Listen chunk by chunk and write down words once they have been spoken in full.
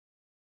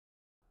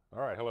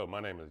All right, hello, my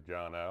name is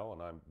John Al,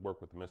 and I work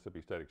with the Mississippi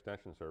State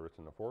Extension Service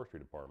in the Forestry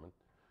Department.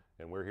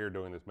 And we're here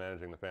doing this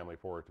Managing the Family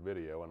Forest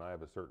video, and I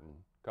have a certain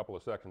couple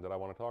of sections that I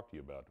want to talk to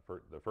you about.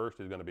 The first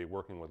is going to be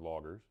working with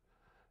loggers,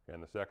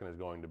 and the second is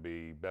going to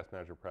be best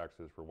management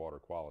practices for water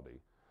quality.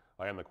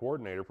 I am the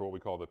coordinator for what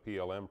we call the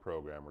PLM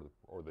program,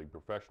 or the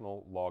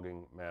Professional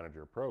Logging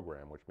Manager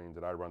Program, which means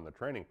that I run the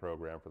training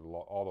program for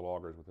all the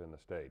loggers within the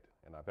state.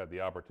 And I've had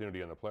the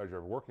opportunity and the pleasure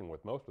of working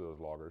with most of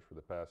those loggers for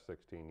the past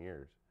 16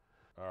 years.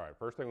 All right,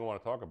 first thing we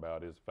want to talk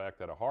about is the fact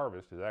that a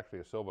harvest is actually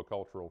a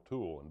silvicultural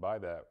tool. And by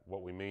that,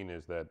 what we mean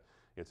is that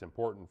it's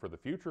important for the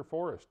future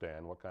forest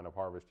stand what kind of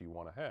harvest you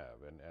want to have.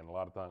 And a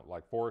lot of times,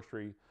 like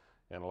forestry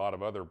and a lot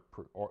of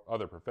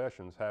other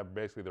professions have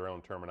basically their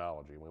own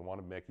terminology. We want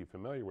to make you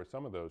familiar with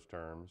some of those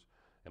terms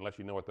and let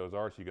you know what those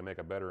are so you can make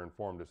a better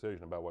informed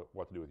decision about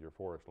what to do with your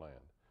forest land.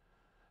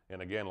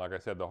 And again, like I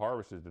said, the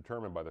harvest is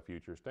determined by the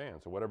future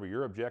stand. So whatever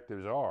your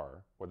objectives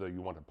are, whether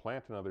you want to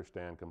plant another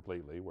stand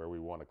completely where we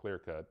want to clear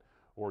cut,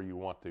 or you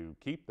want to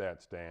keep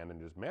that stand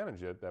and just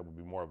manage it, that would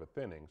be more of a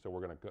thinning. So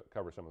we're going to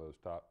cover some of those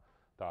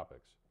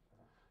topics.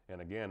 And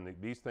again,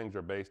 these things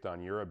are based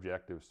on your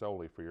objectives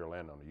solely for your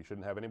landowner. You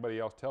shouldn't have anybody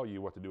else tell you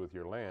what to do with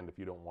your land if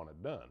you don't want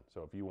it done.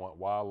 So if you want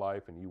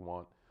wildlife and you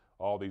want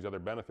all these other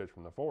benefits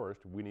from the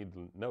forest, we need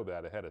to know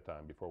that ahead of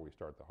time before we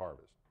start the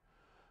harvest.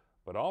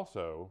 But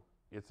also,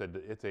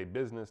 it's a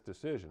business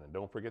decision, and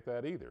don't forget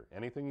that either.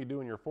 Anything you do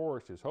in your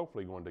forest is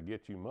hopefully going to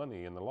get you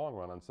money in the long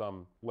run on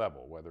some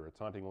level, whether it's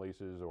hunting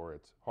leases or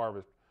it's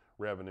harvest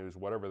revenues,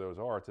 whatever those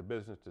are, it's a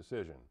business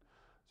decision.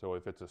 So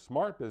if it's a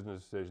smart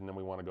business decision, then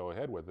we want to go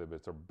ahead with it. If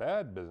it's a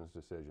bad business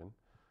decision,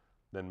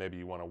 then maybe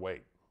you want to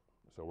wait.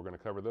 So we're going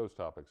to cover those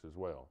topics as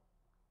well.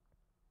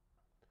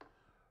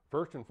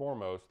 First and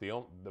foremost,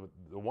 the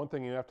one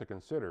thing you have to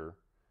consider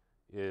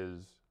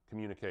is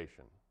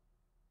communication.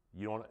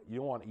 You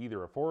don't want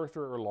either a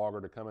forester or a logger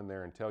to come in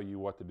there and tell you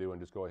what to do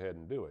and just go ahead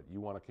and do it. You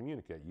want to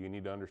communicate. You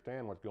need to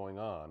understand what's going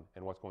on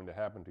and what's going to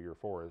happen to your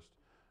forest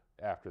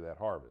after that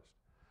harvest.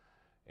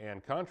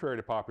 And contrary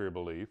to popular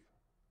belief,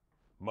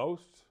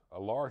 a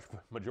large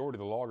majority of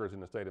the loggers in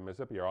the state of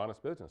Mississippi are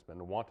honest businessmen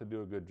and want to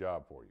do a good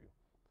job for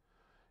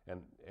you.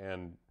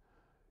 And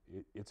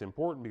it's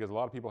important because a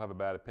lot of people have a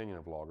bad opinion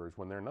of loggers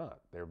when they're not.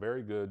 They're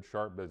very good,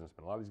 sharp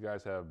businessmen. A lot of these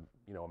guys have,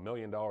 $1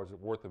 million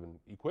worth of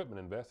equipment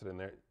invested in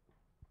their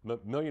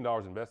 $1 million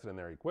invested in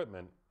their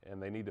equipment, and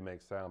they need to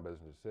make sound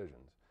business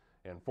decisions.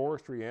 And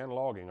forestry and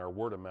logging are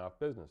word-of-mouth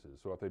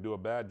businesses. So if they do a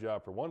bad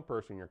job for one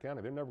person in your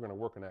county, they're never going to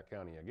work in that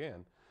county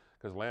again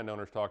because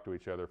landowners talk to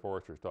each other,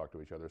 foresters talk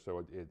to each other.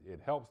 So it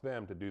helps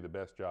them to do the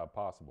best job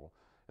possible.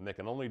 And they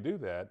can only do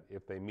that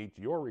if they meet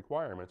your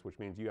requirements, which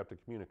means you have to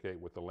communicate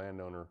with the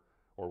landowner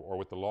or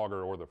with the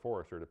logger or the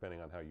forester,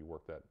 depending on how you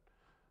work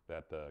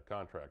that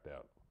contract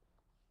out.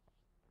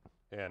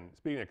 And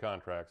speaking of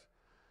contracts,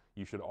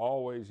 you should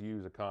always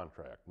use a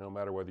contract. No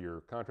matter whether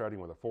you're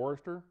contracting with a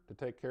forester to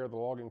take care of the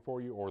logging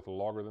for you or with the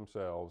logger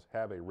themselves,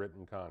 have a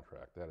written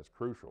contract. That is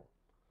crucial.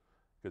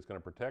 It's going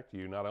to protect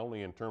you not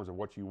only in terms of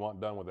what you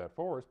want done with that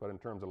forest, but in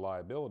terms of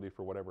liability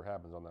for whatever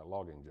happens on that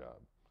logging job.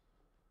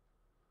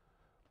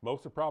 Most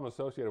of the problems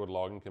associated with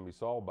logging can be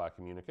solved by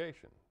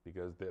communication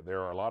because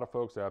there are a lot of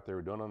folks out there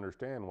who don't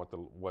understand what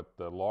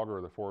the logger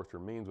or the forester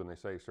means when they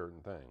say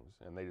certain things,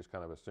 and they just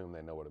kind of assume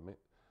they know what it means.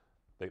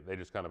 They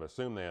just kind of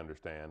assume they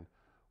understand,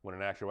 when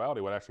in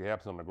actuality what actually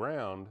happens on the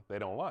ground they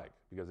don't like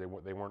because they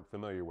weren't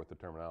familiar with the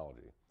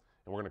terminology.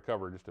 And we're going to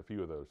cover just a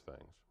few of those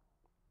things.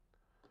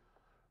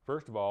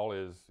 First of all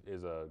is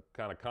a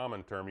kind of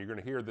common term. You're going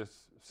to hear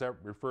this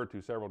referred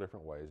to several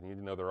different ways, and you need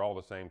to know they're all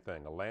the same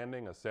thing: a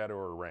landing, a set,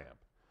 or a ramp.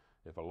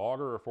 If a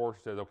logger or a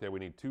forester says, okay, we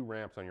need 2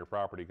 ramps on your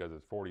property because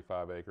it's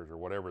 45 acres or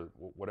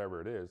whatever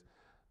it is,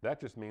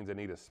 that just means they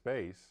need a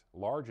space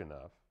large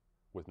enough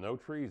with no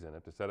trees in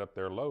it to set up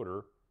their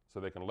loader so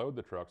they can load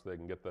the truck so they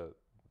can get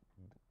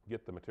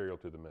the material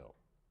to the mill.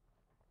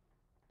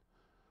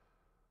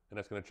 And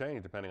that's going to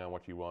change depending on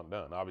what you want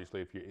done.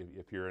 Obviously,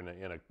 if you're in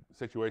a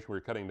situation where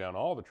you're cutting down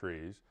all the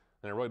trees,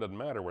 then it really doesn't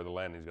matter where the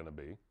landing is going to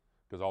be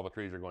because all the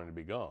trees are going to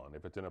be gone.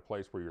 If it's in a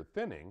place where you're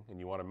thinning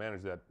and you want to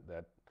manage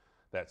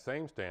that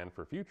same stand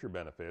for future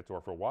benefits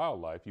or for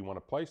wildlife, you want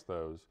to place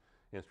those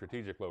in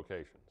strategic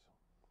locations.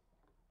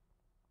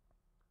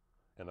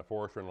 And the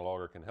forester and the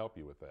logger can help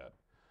you with that.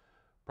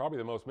 Probably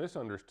the most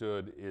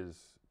misunderstood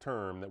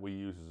term that we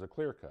use is a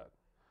clear cut.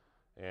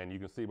 And you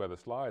can see by the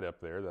slide up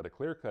there that a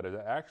clear cut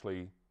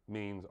actually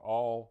means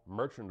all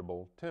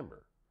merchantable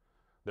timber.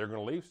 They're going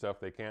to leave stuff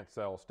they can't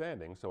sell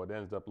standing, so it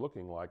ends up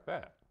looking like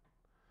that.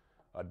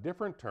 A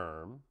different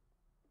term,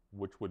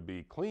 which would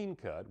be clean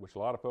cut, which a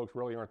lot of folks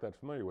really aren't that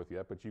familiar with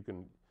yet, but you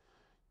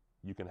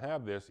can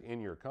have this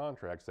in your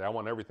contract. Say, I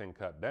want everything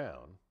cut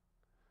down.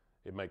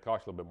 It may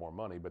cost you a little bit more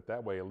money, but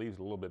that way it leaves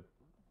a little bit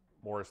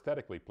more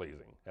aesthetically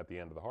pleasing at the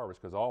end of the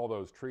harvest because all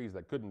those trees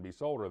that couldn't be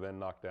sold are then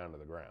knocked down to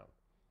the ground.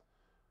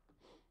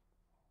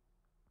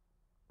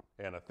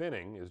 And a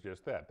thinning is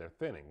just that. They're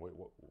thinning.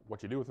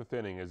 What you do with a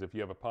thinning is if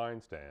you have a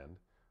pine stand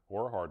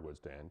or a hardwood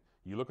stand,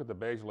 you look at the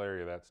basal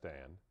area of that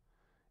stand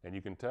And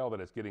you can tell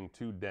that it's getting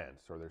too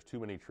dense, or there's too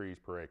many trees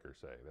per acre,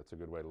 say. That's a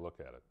good way to look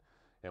at it.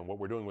 And what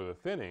we're doing with a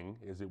thinning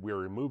is that we're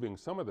removing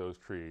some of those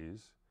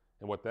trees,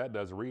 and what that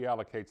does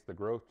reallocates the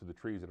growth to the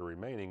trees that are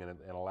remaining, and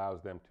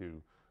allows them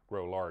to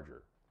grow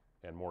larger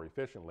and more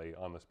efficiently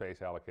on the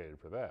space allocated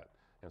for that.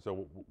 And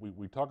so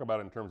we talk about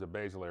it in terms of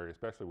basal area,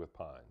 especially with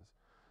pines.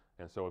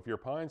 And so if your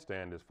pine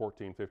stand is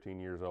 14, 15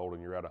 years old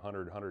and you're at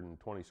 100,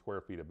 120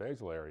 square feet of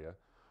basal area,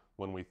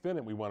 when we thin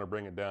it, we want to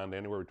bring it down to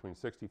anywhere between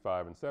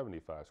 65 and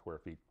 75 square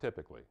feet,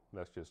 typically.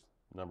 That's just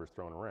numbers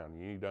thrown around.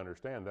 You need to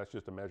understand that's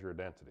just a measure of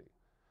density.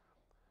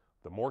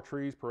 The more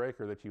trees per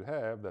acre that you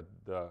have,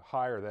 the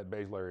higher that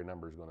basal area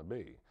number is going to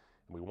be.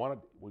 And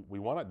we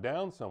want it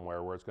down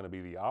somewhere where it's going to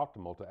be the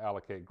optimal to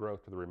allocate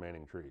growth to the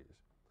remaining trees.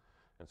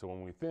 And so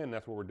when we thin,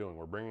 that's what we're doing.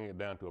 We're bringing it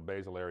down to a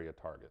basal area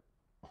target.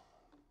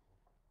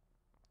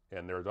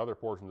 And there's other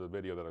portions of the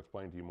video that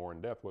explain to you more in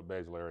depth what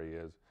basal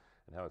area is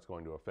and how it's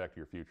going to affect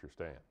your future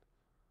stand.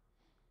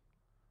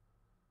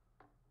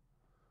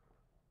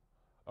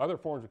 Other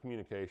forms of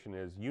communication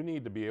is you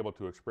need to be able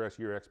to express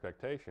your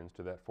expectations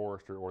to that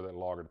forester or that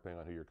logger, depending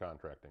on who you're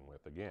contracting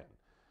with. Again,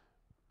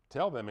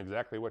 tell them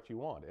exactly what you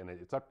want, and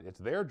it's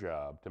their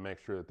job to make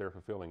sure that they're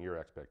fulfilling your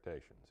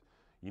expectations.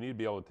 You need to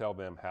be able to tell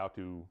them how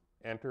to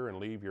enter and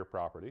leave your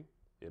property.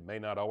 It may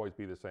not always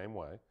be the same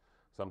way.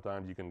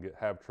 Sometimes you can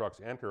have trucks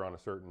enter on a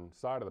certain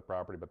side of the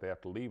property, but they have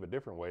to leave a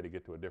different way to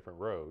get to a different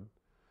road.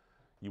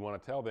 You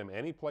want to tell them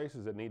any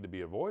places that need to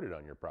be avoided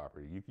on your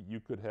property. You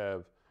could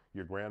have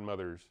your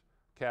grandmother's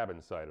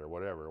cabin site or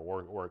whatever,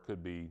 or it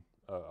could be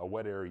a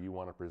wet area you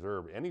want to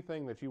preserve.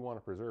 Anything that you want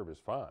to preserve is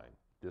fine.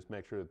 Just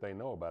make sure that they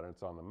know about it and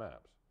it's on the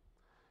maps.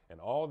 And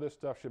all of this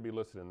stuff should be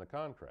listed in the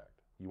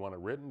contract. You want it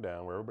written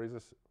down where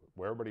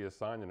everybody has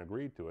signed and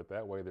agreed to it.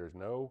 That way there's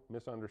no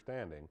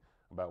misunderstanding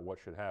about what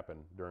should happen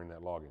during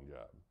that logging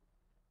job.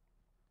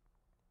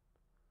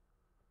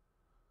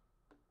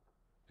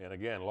 And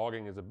again,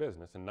 logging is a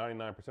business, and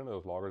 99% of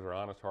those loggers are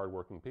honest,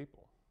 hardworking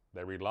people.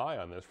 They rely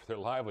on this for their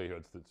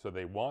livelihoods, so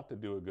they want to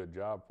do a good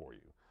job for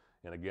you.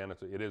 And again,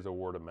 it is a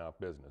word-of-mouth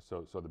business.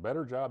 So the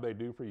better job they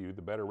do for you,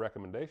 the better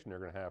recommendation they're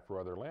going to have for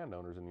other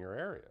landowners in your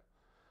area.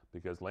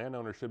 Because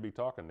landowners should be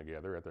talking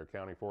together at their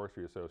county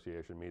forestry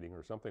association meeting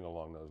or something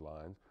along those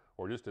lines,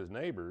 or just as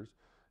neighbors,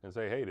 and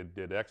say, hey,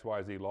 did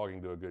XYZ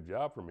logging do a good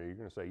job for me? You're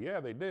going to say, yeah,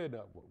 they did.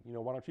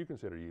 Why don't you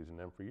consider using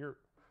them for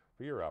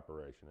your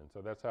operation? And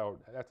so that's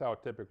how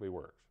it typically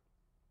works.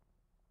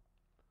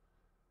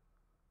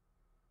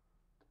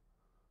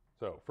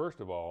 So first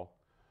of all,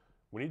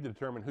 we need to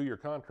determine who you're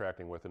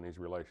contracting with in these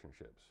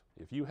relationships.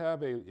 If you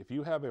have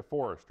a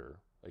forester,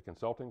 a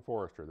consulting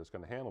forester that's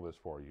going to handle this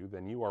for you,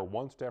 then you are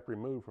one step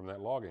removed from that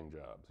logging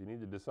job. So you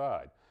need to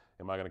decide,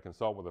 am I going to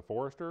consult with a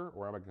forester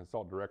or am I going to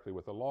consult directly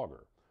with a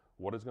logger?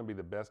 What is going to be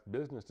the best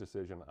business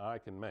decision I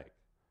can make?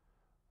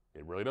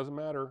 It really doesn't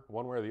matter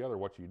one way or the other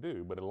what you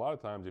do, but a lot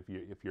of times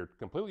if you're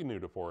completely new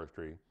to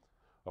forestry,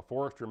 a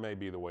forester may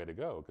be the way to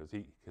go because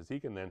he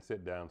can then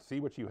sit down, see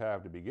what you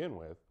have to begin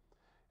with,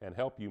 and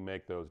help you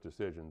make those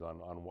decisions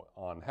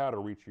on how to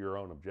reach your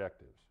own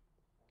objectives.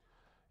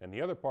 And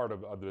the other part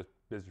of this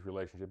business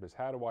relationship is,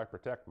 how do I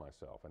protect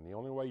myself? And the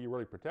only way you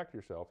really protect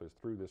yourself is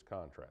through this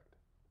contract.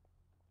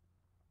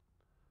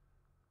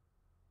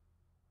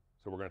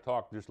 So we're going to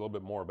talk just a little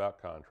bit more about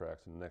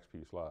contracts in the next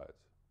few slides.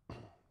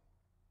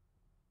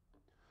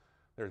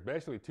 There's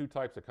basically two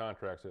types of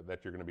contracts that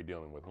you're going to be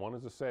dealing with. One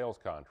is a sales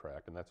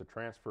contract, and that's a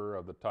transfer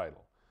of the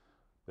title.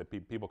 That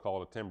people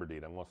call it a timber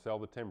deed. I'm going to sell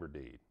the timber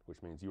deed,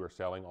 which means you are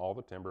selling all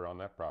the timber on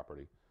that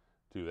property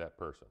to that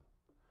person.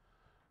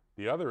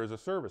 The other is a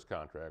service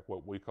contract,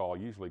 what we call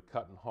usually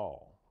cut and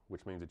haul,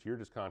 which means that you're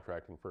just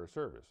contracting for a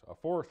service. A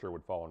forester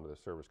would fall into the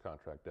service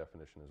contract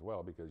definition as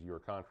well because you're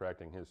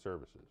contracting his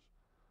services.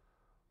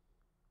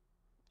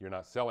 You're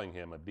not selling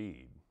him a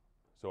deed.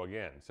 So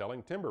again,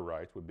 selling timber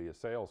rights would be a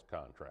sales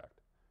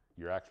contract.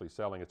 You're actually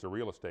selling, it's a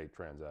real estate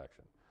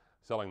transaction.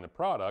 Selling the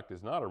product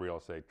is not a real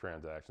estate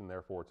transaction,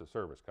 therefore it's a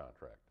service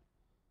contract.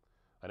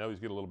 I know these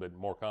get a little bit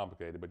more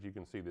complicated, but you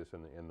can see this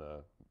in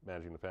the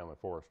Managing the Family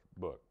Forest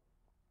book.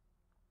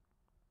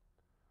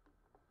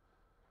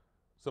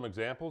 Some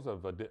examples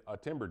of a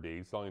timber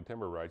deed, selling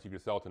timber rights. You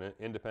could sell it to an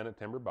independent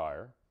timber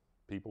buyer.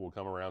 People will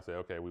come around and say,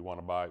 okay, we want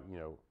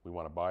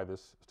to buy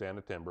this stand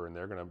of timber, and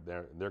they're going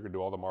to do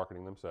all the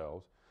marketing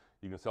themselves.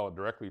 You can sell it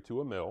directly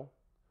to a mill.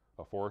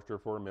 A forester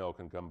for a mill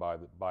can come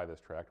buy this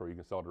tract, or you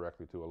can sell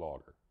directly to a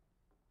logger.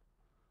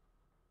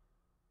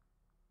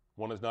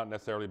 One is not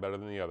necessarily better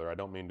than the other. I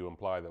don't mean to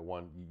imply that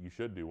you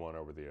should do one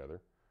over the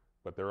other,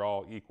 but they're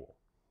all equal.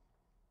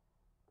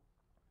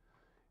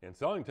 In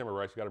selling timber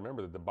rights, you got to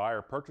remember that the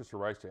buyer purchased the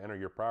rights to enter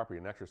your property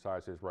and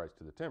exercise his rights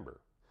to the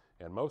timber.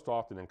 And most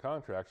often in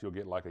contracts, you'll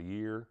get like a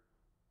year,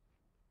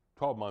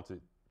 12 months.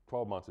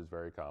 12 months is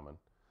very common.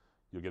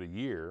 You'll get a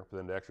year for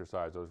them to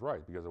exercise those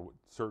rights because of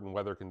certain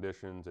weather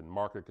conditions and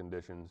market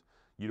conditions.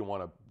 You don't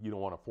want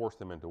to force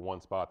them into one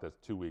spot that's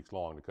 2 weeks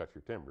long to cut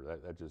your timber.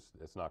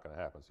 It's not going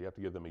to happen. So you have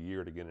to give them a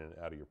year to get in and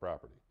out of your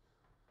property.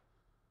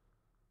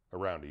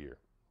 Around a year.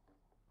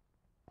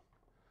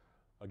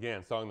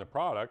 Again, selling the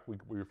product we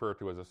refer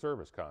to as a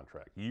service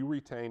contract. You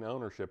retain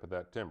ownership of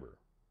that timber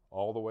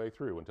all the way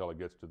through until it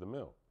gets to the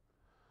mill.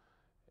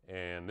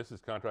 And this is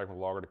contract with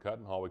logger to cut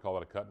and haul. We call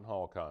it a cut and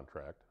haul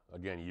contract.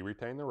 Again, you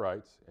retain the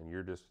rights, and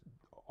you're just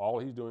all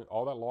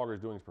that logger is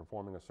doing is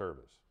performing a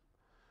service.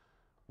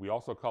 We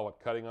also call it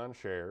cutting on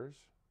shares,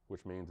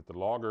 which means that the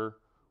logger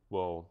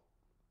will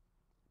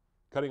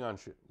cutting on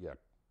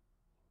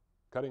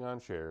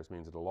shares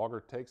means that the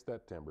logger takes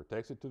that timber,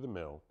 takes it to the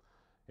mill,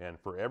 and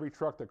for every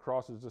truck that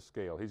crosses the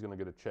scale, he's going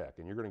to get a check,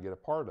 and you're going to get a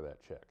part of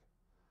that check.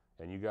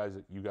 And you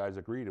guys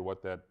agree to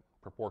what that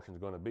proportion is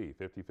going to be,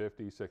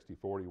 50-50,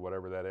 60-40,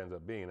 whatever that ends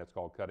up being. That's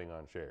called cutting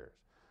on shares.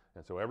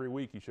 And so every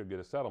week you should get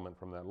a settlement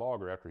from that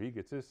logger after he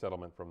gets his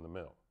settlement from the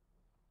mill.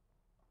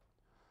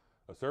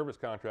 A service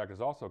contract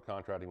is also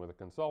contracting with a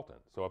consultant.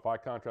 So if I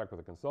contract with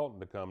a consultant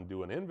to come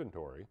do an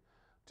inventory,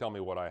 tell me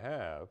what I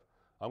have,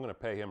 I'm going to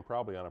pay him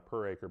probably on a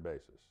per acre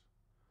basis.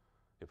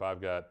 If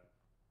I've got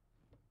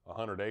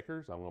 100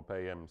 acres, I'm going to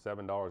pay him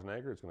 $7 an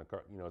acre. It's going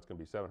to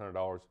be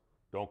 $700.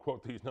 Don't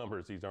quote these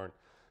numbers. These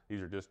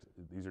are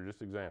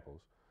just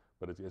examples.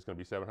 But it's going to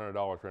be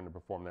 $700 for him to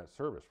perform that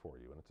service for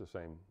you, and it's the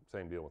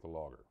same deal with the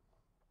logger.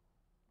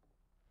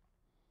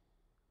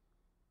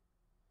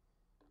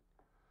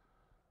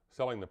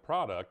 Selling the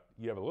product,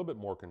 you have a little bit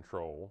more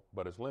control,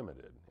 but it's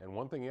limited. And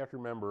one thing you have to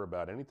remember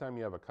about any time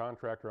you have a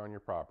contractor on your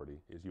property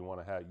is you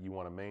want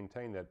to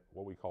maintain that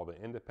what we call the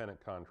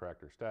independent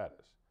contractor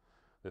status.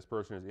 This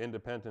person is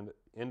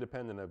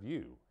independent of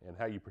you, and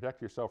how you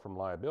protect yourself from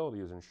liability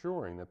is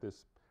ensuring that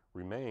this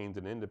remains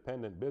an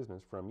independent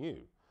business from you.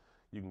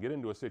 You can get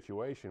into a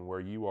situation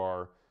where you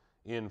are,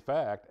 in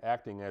fact,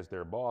 acting as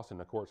their boss, and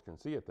the courts can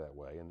see it that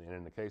way. And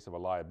in the case of a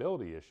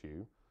liability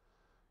issue,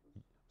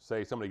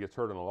 say somebody gets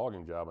hurt on a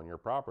logging job on your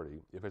property,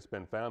 if it's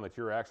been found that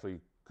you're actually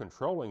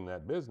controlling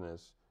that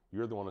business,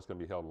 you're the one that's going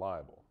to be held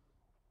liable.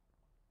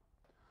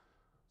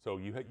 So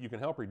you can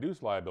help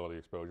reduce liability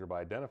exposure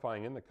by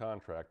identifying in the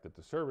contract that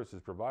the service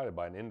is provided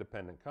by an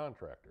independent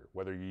contractor,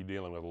 whether you're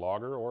dealing with a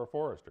logger or a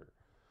forester.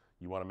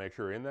 You want to make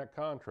sure in that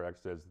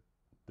contract says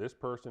this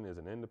person is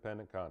an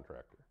independent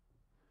contractor.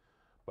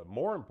 But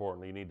more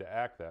importantly, you need to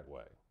act that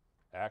way.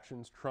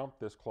 Actions trump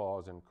this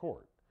clause in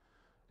court.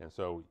 And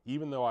so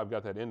even though I've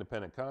got that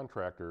independent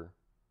contractor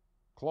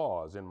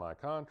clause in my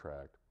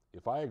contract,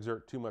 if I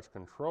exert too much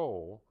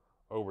control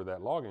over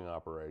that logging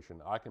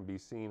operation, I can be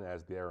seen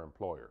as their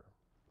employer.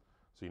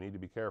 So you need to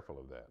be careful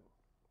of that.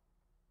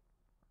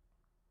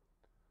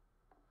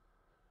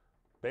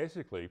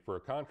 Basically, for a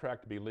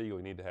contract to be legal,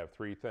 you need to have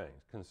three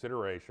things: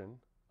 consideration,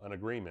 an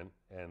agreement,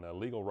 and a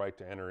legal right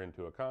to enter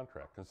into a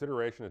contract.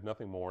 Consideration is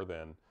nothing more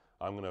than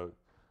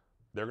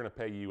they're going to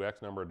pay you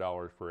X number of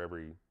dollars for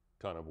every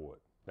ton of wood.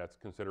 That's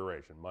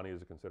consideration. Money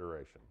is a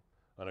consideration.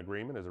 An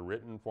agreement is a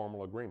written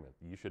formal agreement.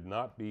 You should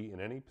not be in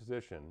any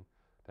position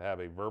to have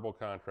a verbal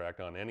contract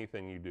on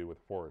anything you do with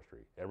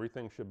forestry.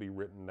 Everything should be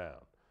written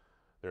down.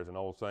 There's an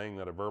old saying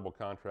that a verbal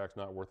contract's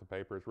not worth the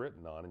paper it's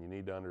written on, and you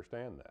need to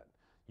understand that.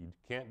 You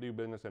can't do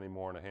business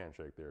anymore in a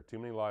handshake. There are too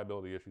many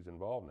liability issues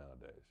involved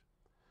nowadays.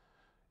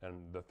 And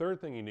the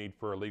third thing you need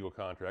for a legal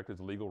contract is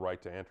a legal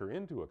right to enter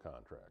into a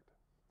contract.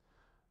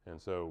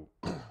 And so,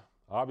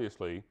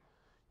 obviously,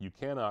 you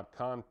cannot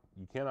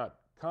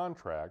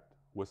contract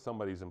with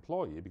somebody's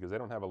employee because they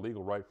don't have a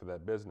legal right for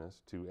that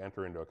business to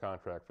enter into a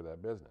contract for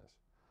that business.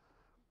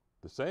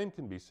 The same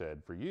can be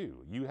said for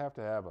you. You have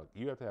to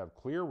have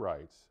clear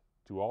rights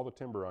to all the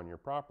timber on your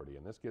property,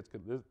 and this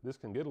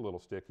can get a little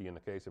sticky in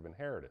the case of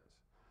inheritance.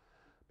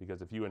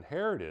 Because if you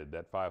inherited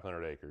that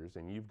 500 acres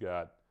and you've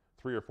got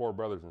 3 or 4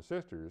 brothers and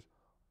sisters,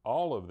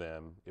 all of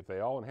them, if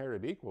they all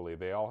inherited equally,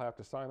 they all have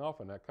to sign off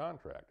on that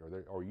contract,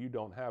 or you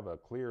don't have a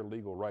clear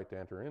legal right to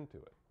enter into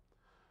it.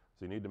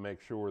 So you need to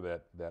make sure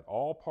that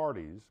all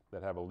parties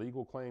that have a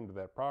legal claim to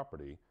that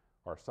property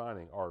are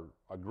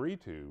agree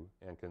to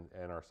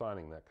and are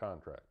signing that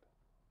contract.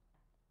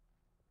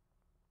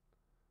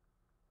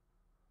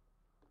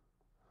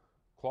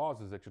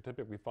 Clauses that you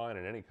typically find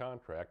in any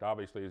contract,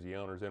 obviously, is the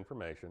owner's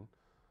information,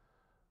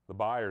 the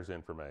buyer's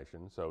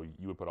information, so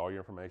you would put all your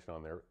information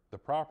on there, the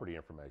property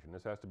information.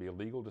 This has to be a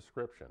legal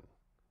description,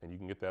 and you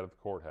can get that at the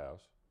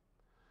courthouse.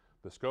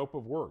 The scope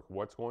of work,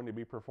 what's going to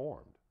be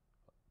performed,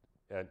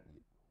 and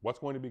what's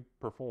going to be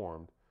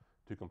performed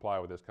to comply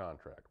with this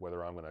contract.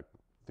 Whether I'm going to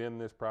thin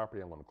this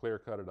property, I'm going to clear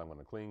cut it, I'm going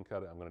to clean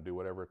cut it, I'm going to do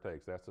whatever it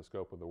takes. That's the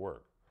scope of the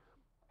work.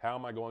 How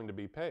am I going to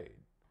be paid?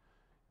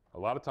 A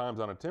lot of times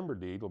on a timber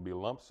deed, it'll be a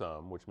lump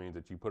sum, which means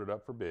that you put it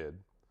up for bid,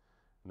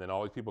 and then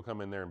all these people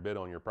come in there and bid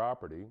on your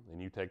property, and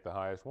you take the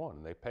highest one,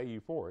 and they pay you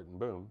for it, and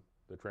boom,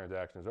 the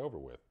transaction is over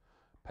with.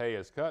 Pay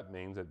as cut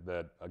means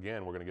that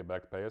again, we're going to get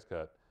back to pay as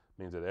cut,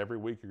 means that every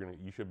week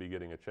you should be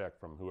getting a check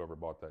from whoever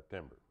bought that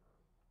timber.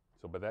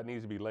 So, but that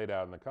needs to be laid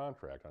out in the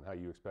contract on how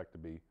you expect to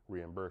be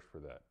reimbursed for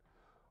that.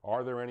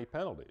 Are there any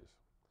penalties?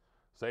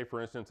 Say,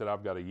 for instance, that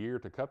I've got a year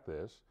to cut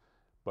this,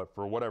 but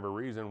for whatever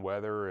reason,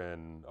 weather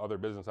and other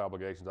business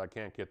obligations, I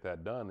can't get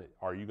that done.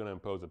 Are you going to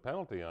impose a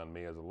penalty on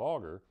me as a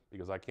logger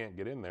because I can't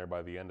get in there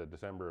by the end of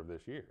December of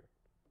this year?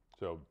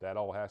 So that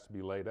all has to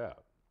be laid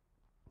out.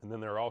 And then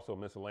there are also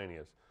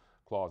miscellaneous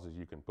clauses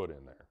you can put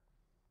in there.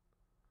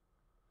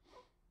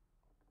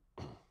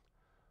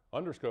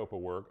 Under scope of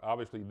work,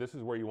 obviously this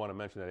is where you want to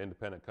mention that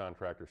independent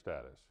contractor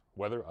status.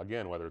 Whether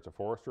it's a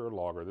forester or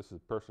logger, this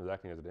person is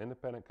acting as an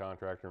independent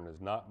contractor and is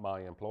not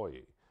my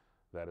employee.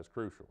 That is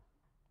crucial.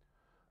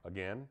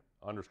 Again,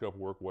 under scope of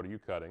work, what are you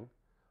cutting?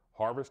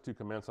 Harvest to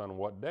commence on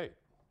what date?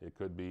 It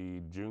could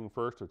be June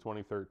 1st of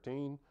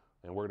 2013,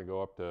 and we're going to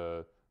go up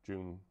to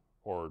June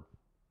or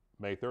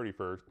May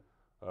 31st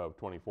of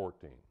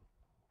 2014.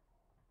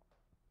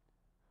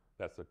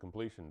 That's the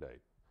completion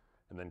date.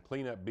 And then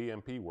clean up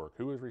BMP work.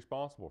 Who is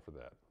responsible for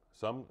that?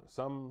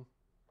 Some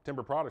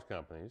timber products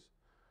companies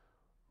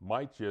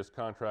might just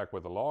contract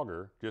with a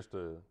logger just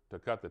to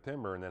cut the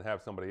timber and then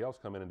have somebody else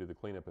come in and do the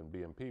cleanup and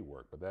BMP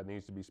work, but that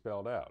needs to be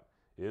spelled out.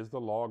 Is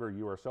the logger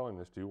you are selling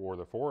this to or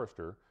the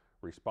forester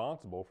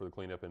responsible for the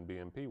cleanup and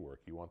BMP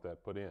work? You want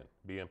that put in.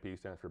 BMP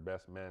stands for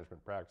Best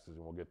Management Practices,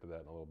 and we'll get to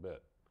that in a little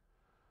bit.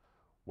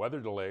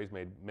 Weather delays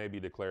may be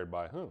declared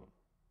by whom?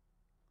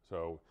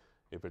 So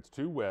if it's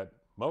too wet,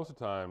 most of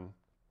the time,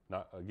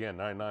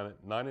 99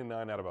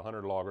 out of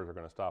 100 loggers are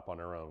going to stop on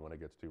their own when it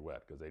gets too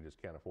wet because they just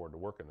can't afford to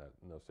work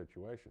in those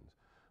situations.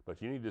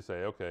 But you need to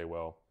say, okay,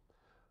 well,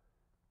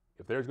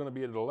 if there's going to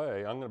be a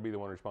delay, I'm going to be the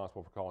one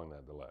responsible for calling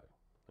that delay.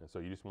 And so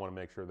you just want to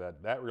make sure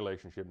that that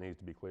relationship needs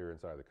to be clear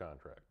inside the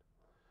contract.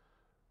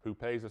 Who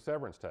pays the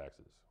severance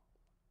taxes?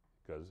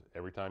 Because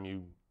every time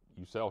you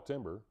sell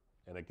timber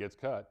and it gets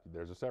cut,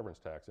 there's a severance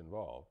tax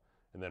involved.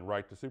 And then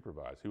right to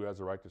supervise. Who has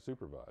the right to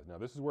supervise? Now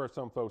this is where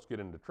some folks get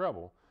into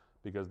trouble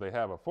because they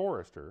have a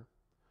forester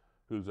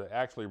who's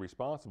actually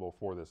responsible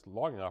for this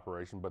logging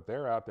operation, but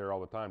they're out there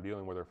all the time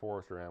dealing with their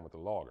forester and with the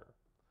logger.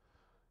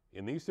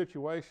 In these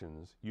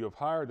situations, you have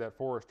hired that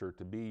forester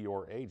to be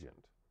your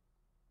agent.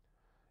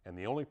 And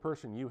the only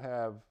person you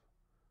have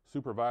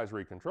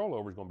supervisory control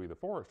over is going to be the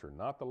forester,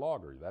 not the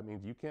logger. That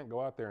means you can't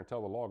go out there and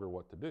tell the logger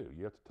what to do.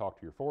 You have to talk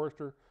to your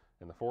forester,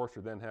 and the forester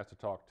then has to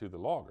talk to the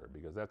logger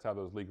because that's how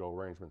those legal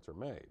arrangements are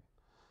made.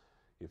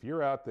 If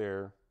you're out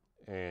there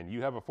and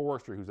you have a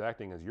forester who's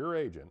acting as your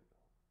agent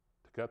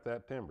to cut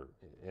that timber,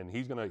 and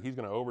he's going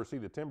to oversee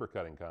the timber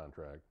cutting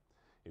contract,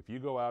 if you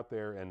go out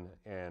there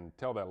and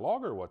tell that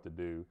logger what to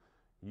do,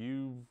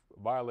 you've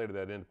violated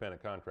that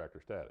independent contractor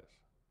status.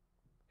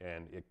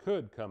 And it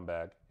could come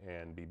back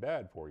and be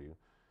bad for you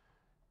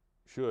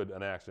should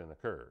an accident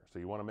occur. So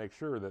you want to make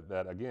sure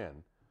that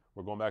again,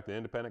 we're going back to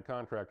independent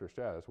contractor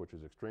status, which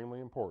is extremely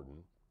important.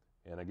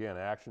 And again,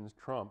 actions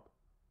trump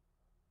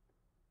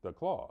the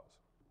clause.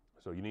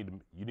 So you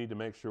need to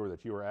make sure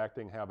that you are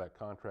acting how that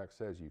contract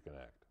says you can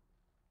act.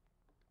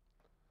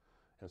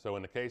 And so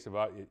in the case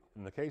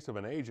of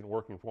an agent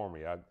working for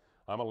me,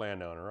 I'm a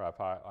landowner.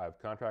 I've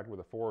contracted with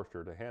a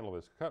forester to handle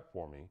this cut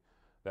for me.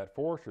 That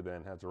forester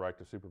then has the right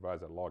to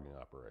supervise that logging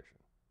operation.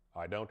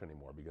 I don't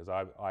anymore because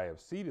I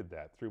have ceded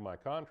that through my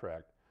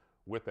contract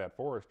with that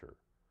forester.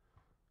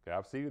 Okay,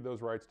 I've ceded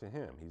those rights to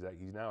him.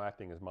 He's now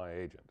acting as my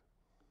agent.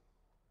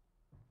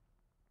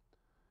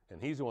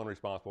 And he's the one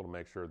responsible to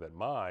make sure that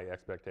my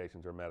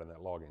expectations are met in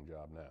that logging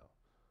job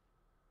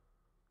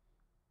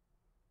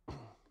now.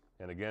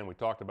 And again, we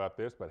talked about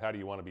this, but how do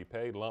you want to be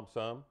paid? Lump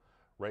sum,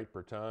 rate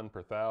per ton,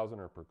 per thousand,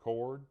 or per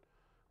cord.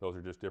 Those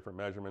are just different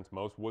measurements.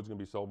 Most wood's going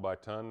to be sold by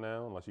ton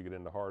now, unless you get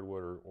into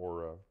hardwood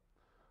or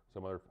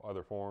some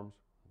other forms.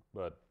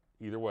 But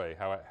either way,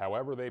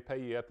 however they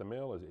pay you at the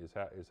mill is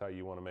how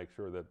you want to make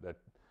sure that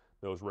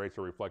those rates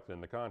are reflected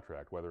in the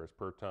contract, whether it's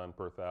per ton,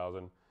 per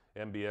thousand.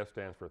 MBS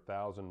stands for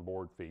 1,000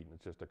 board feet, and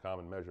it's just a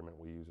common measurement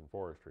we use in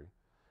forestry.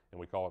 And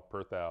we call it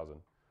per thousand,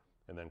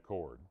 and then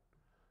cord.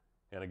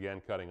 And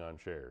again, cutting on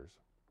shares.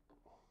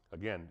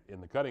 Again, in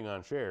the cutting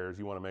on shares,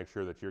 you want to make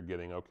sure that you're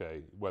getting,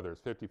 okay, whether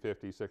it's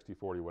 50-50,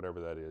 60-40,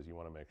 whatever that is, you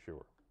want to make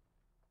sure.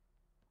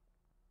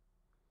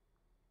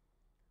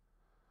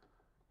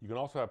 You can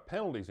also have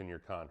penalties in your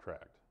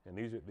contract. And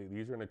these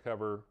are going to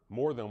cover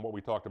more than what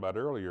we talked about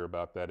earlier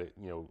about that,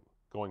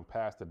 going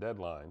past the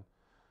deadline.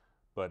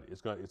 But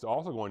it's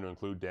also going to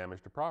include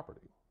damage to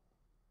property.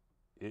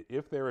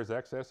 If there is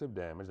excessive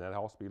damage, that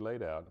has to be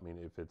laid out. I mean,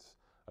 if it's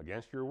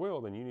against your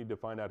will, then you need to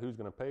find out who's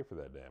going to pay for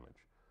that damage.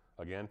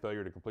 Again,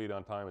 failure to complete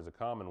on time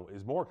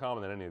is more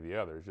common than any of the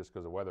others just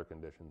because of weather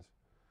conditions.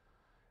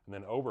 And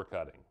then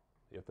overcutting.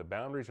 If the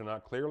boundaries are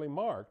not clearly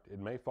marked, it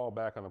may fall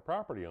back on the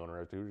property owner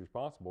as to who's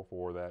responsible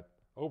for that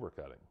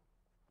overcutting.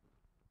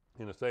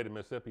 In the state of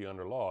Mississippi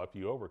under law, if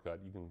you overcut,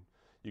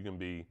 you can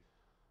be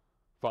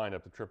fined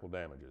up to triple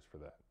damages for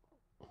that.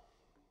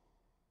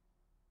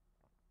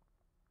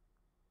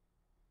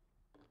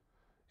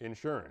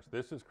 Insurance.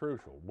 This is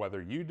crucial.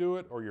 Whether you do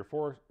it or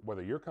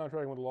whether you're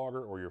contracting with a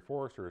logger or your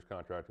forester is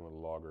contracting with a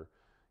logger,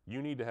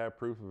 you need to have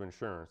proof of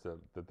insurance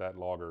that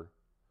logger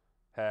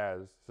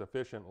has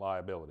sufficient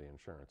liability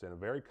insurance. And a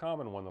very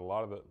common one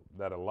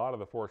that a lot of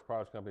the forest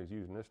products companies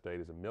use in this state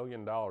is $1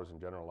 million in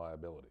general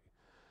liability.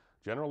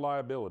 General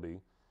liability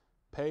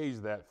pays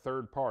that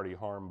third party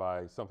harmed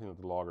by something that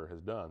the logger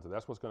has done. So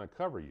that's what's going to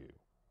cover you.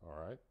 All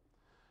right.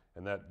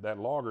 And that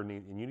logger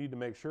and you need to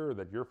make sure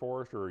that your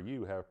forester or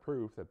you have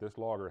proof that this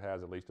logger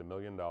has at least $1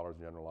 million in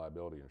general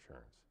liability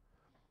insurance.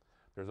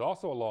 There's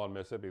also a law in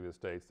Mississippi that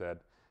states that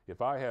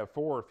if I have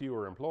 4 or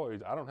fewer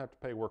employees, I don't have to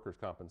pay workers'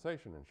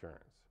 compensation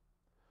insurance.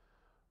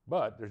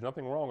 But there's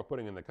nothing wrong with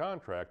putting in the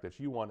contract that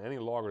you want any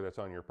logger that's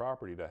on your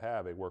property to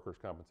have a workers'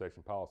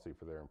 compensation policy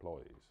for their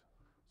employees.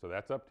 So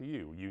that's up to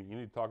you. You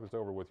need to talk this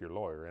over with your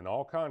lawyer, and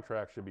all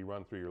contracts should be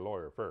run through your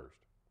lawyer first.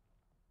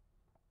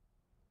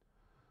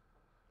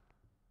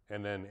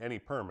 And then any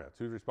permits.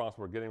 Who's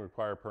responsible for getting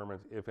required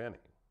permits, if any?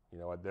 You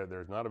know,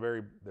 there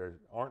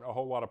aren't a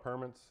whole lot of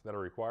permits that are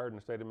required in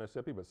the state of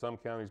Mississippi, but some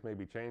counties may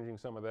be changing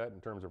some of that in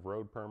terms of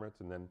road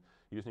permits, and then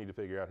you just need to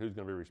figure out who's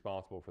going to be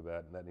responsible for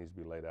that, and that needs to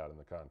be laid out in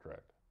the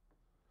contract.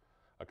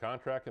 A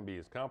contract can be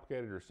as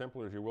complicated or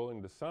simple as you're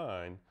willing to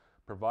sign,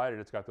 provided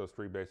it's got those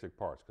 3 basic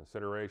parts: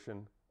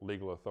 consideration,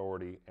 legal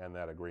authority, and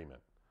that agreement.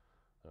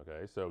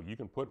 Okay, so you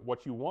can put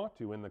what you want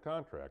to in the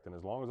contract, and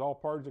as long as all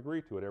parties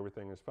agree to it,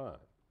 everything is fine.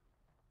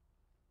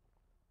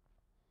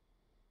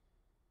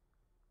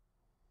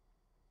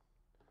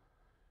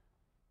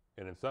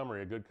 And in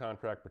summary, a good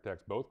contract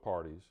protects both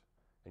parties,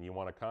 and you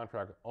want to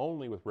contract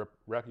only with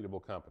reputable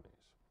companies.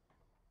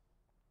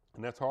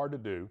 And that's hard to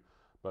do,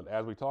 but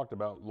as we talked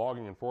about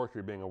logging and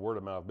forestry being a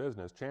word-of-mouth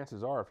business,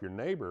 chances are if your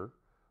neighbor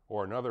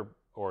or another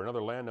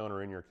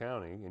landowner in your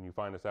county, and you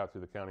find this out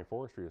through the County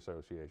Forestry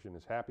Association,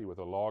 is happy with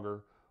a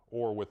logger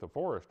or with a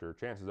forester,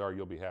 chances are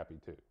you'll be happy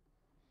too.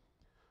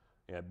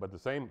 But the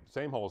same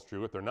holds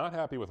true. If they're not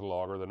happy with a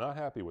logger, they're not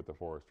happy with the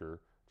forester,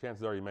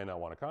 chances are you may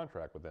not want to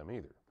contract with them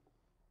either.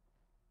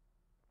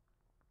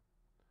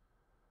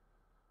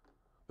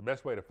 The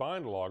best way to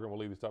find a logger, and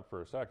we'll leave this up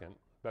for a second,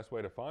 best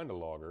way to find a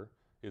logger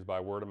is by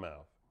word of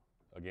mouth.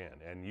 Again,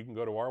 and you can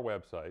go to our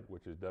website,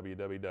 which is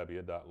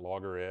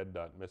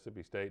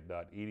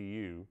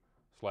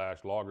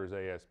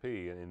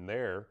www.loggered.mississippistate.edu/loggersasp, and in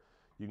there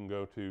you can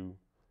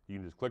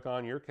just click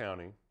on your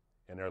county,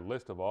 and there's a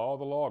list of all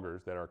the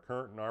loggers that are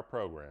current in our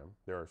program.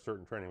 There are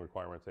certain training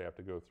requirements they have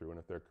to go through, and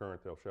if they're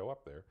current, they'll show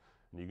up there,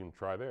 and you can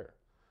try there.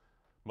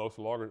 Most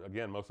loggers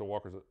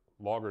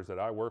that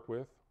I work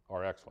with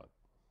are excellent.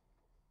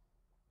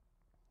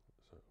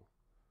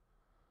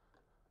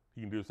 So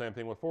you can do the same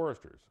thing with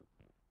foresters.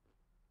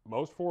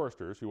 Most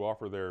foresters who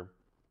offer their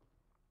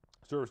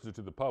services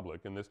to the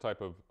public in this type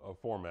of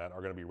format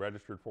are going to be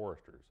registered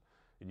foresters.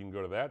 And you can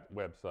go to that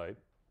website,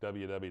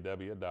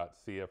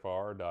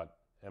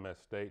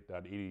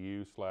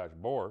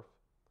 www.cfr.msstate.edu/BORF,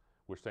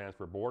 which stands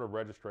for Board of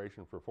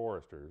Registration for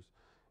Foresters,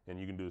 and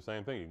you can do the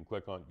same thing. You can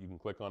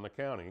click on the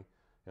county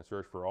and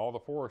search for all the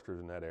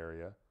foresters in that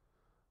area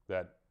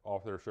that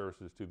offer their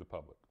services to the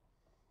public.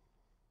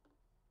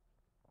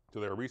 So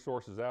there are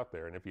resources out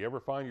there, and if you ever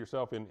find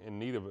yourself in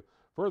need of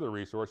further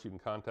resource, you can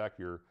contact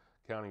your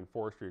county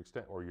forestry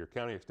or your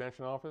county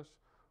extension office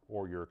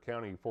or your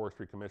county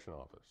forestry commission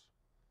office.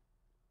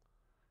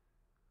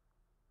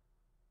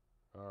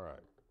 All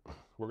right,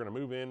 we're going to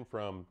move in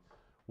from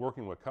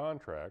working with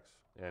contracts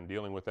and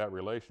dealing with that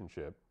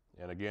relationship.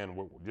 And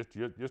again, just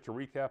to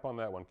recap on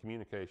that one,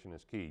 communication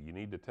is key. You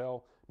need to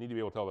be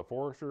able to tell the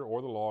forester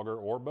or the logger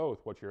or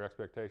both what your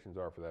expectations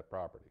are for that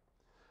property.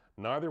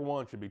 Neither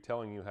one should be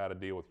telling you how to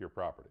deal with your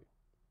property.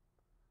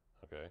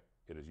 Okay?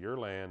 It is your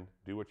land,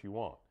 do what you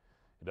want.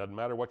 It doesn't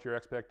matter what your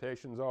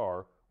expectations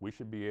are, we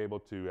should be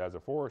able to, as a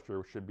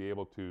forester, should be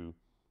able to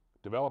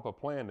develop a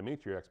plan to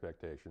meet your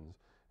expectations,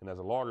 and as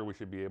a logger, we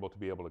should be able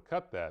to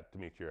cut that to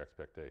meet your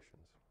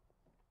expectations.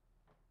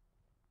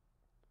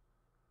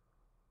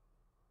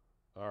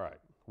 All right,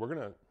 we're going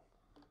to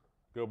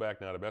go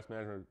back now to best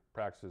management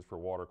practices for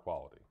water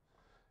quality.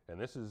 And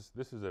this is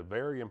a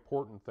very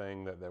important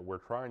thing that we're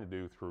trying to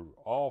do through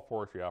all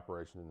forestry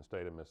operations in the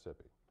state of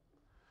Mississippi.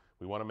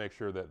 We want to make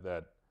sure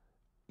that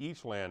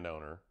each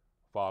landowner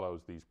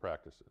follows these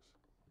practices.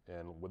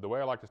 And the way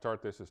I like to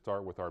start this is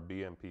start with our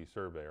BMP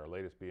survey, our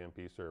latest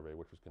BMP survey,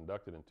 which was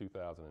conducted in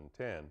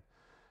 2010. And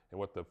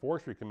what the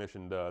Forestry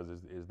Commission does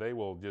is they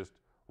will just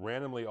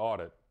randomly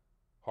audit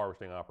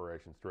harvesting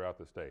operations throughout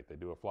the state. They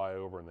do a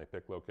flyover and they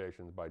pick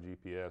locations by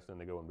GPS, and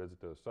they go and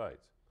visit those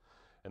sites.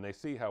 And they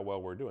see how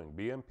well we're doing.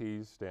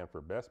 BMPs stand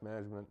for Best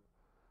Management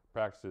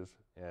Practices,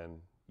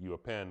 and you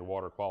append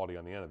water quality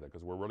on the end of it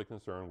because we're really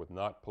concerned with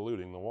not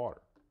polluting the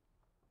water.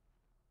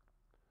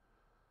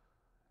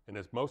 And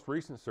this most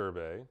recent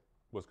survey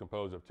was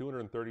composed of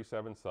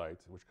 237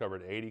 sites, which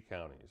covered 80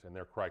 counties. And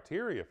their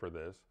criteria for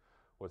this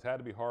was had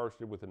to be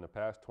harvested within the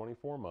past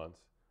 24 months,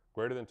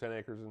 greater than 10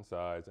 acres in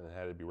size, and it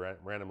had to be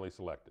randomly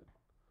selected.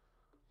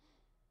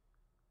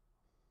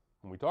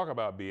 When we talk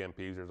about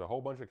BMPs, there's a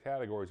whole bunch of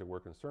categories that we're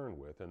concerned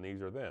with, and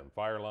these are them: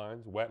 fire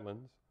lines,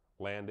 wetlands,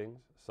 landings,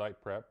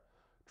 site prep,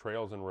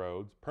 trails and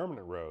roads,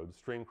 permanent roads,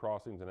 stream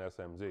crossings, and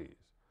SMZs.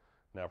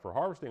 Now for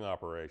harvesting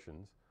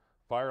operations,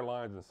 fire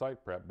lines and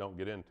site prep don't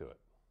get into it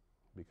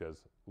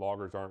because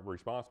loggers aren't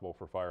responsible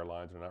for fire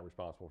lines, they're not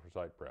responsible for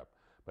site prep.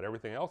 But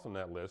everything else on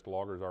that list,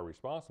 loggers are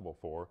responsible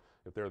for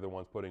if they're the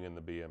ones putting in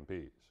the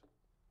BMPs.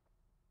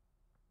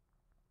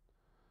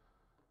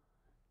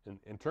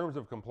 In terms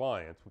of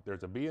compliance,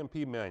 there's a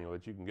BMP manual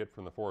that you can get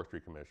from the Forestry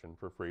Commission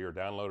for free or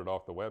download it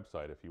off the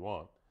website if you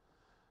want.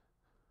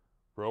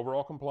 For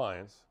overall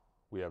compliance,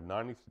 we have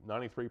 93%,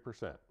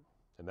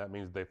 and that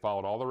means they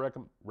followed all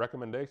the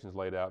recommendations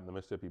laid out in the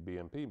Mississippi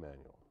BMP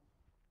manual.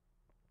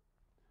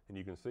 And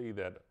you can see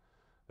that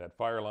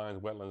fire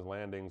lines, wetlands,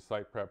 landings,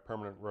 site prep,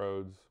 permanent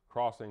roads,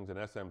 crossings, and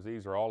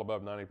SMZs are all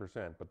above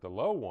 90%, but the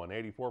low one,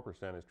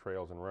 84%, is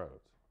trails and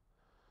roads.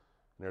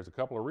 And there's a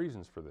couple of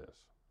reasons for this.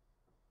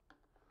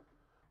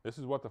 This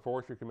is what the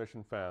Forestry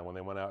Commission found when they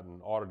went out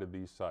and audited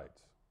these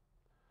sites.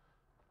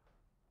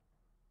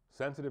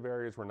 Sensitive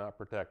areas were not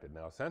protected.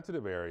 Now, a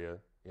sensitive area,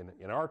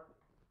 in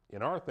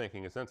our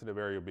thinking, a sensitive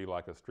area would be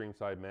like a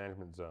streamside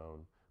management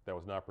zone that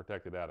was not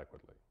protected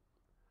adequately.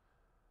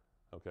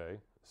 Okay,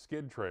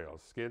 skid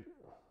trails.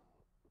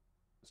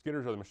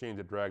 Skidders are the machines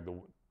that drag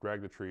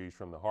the trees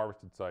from the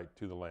harvested site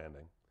to the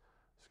landing.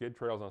 Skid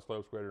trails on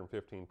slopes greater than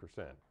 15%.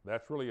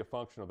 That's really a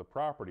function of the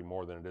property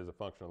more than it is a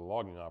function of the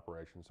logging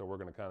operation, so we're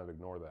going to kind of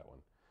ignore that one.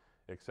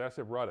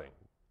 Excessive rutting.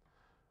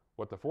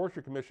 What the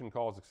Forestry Commission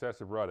calls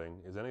excessive rutting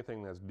is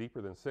anything that's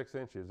deeper than 6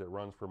 inches that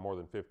runs for more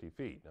than 50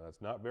 feet. Now,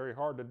 that's not very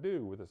hard to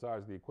do with the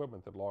size of the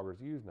equipment that loggers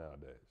use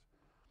nowadays.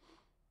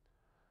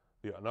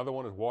 Another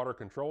one is water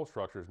control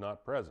structures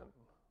not present.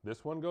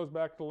 This one goes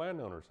back to the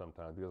landowners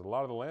sometimes because a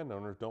lot of the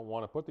landowners don't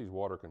want to put these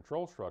water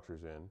control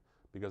structures in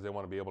because they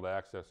want to be able to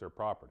access their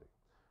property.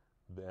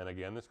 And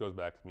again, this goes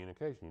back to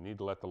communication. You need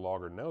to let the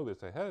logger know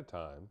this ahead of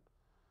time.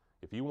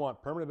 If you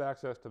want permanent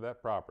access to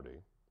that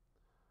property,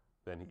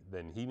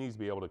 then he needs to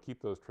be able to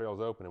keep those trails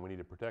open, and we need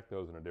to protect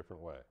those in a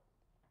different way.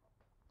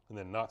 And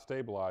then not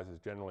stabilized is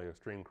generally a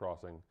stream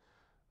crossing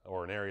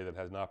or an area that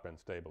has not been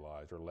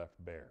stabilized or left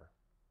bare.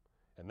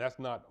 And that's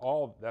not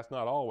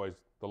always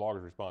the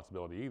logger's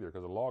responsibility either,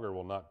 because a logger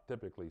will not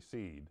typically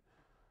seed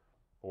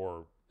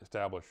or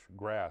establish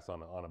grass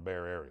on a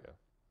bare area.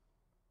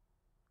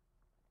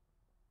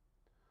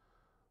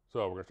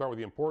 So we're going to start with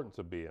the importance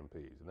of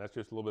BMPs, and that's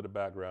just a little bit of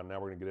background.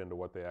 Now we're going to get into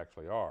what they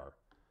actually are.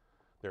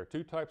 There are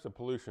two types of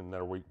pollution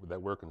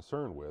that we're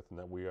concerned with, and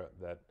that we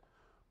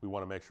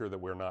want to make sure that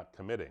we're not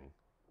committing,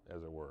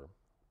 as it were: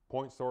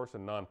 point source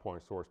and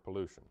non-point source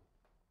pollution.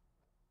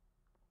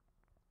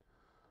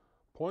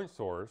 Point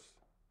source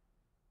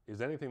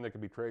is anything that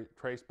can be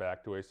traced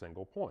back to a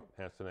single point,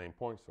 hence the name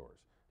point source.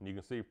 And you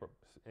can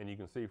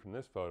see from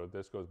this photo,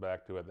 this goes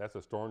back to it. That's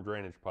a storm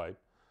drainage pipe.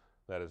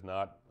 That is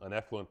not an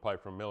effluent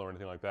pipe from a mill or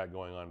anything like that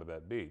going onto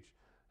that beach.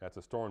 That's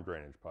a storm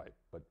drainage pipe.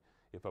 But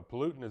if a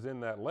pollutant is in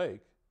that lake,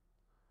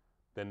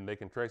 then they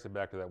can trace it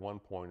back to that one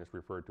point. It's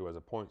referred to as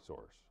a point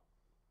source.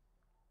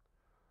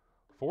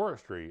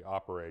 Forestry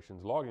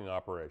operations, logging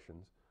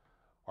operations,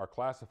 are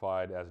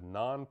classified as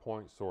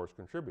non-point source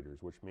contributors,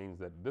 which means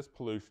that this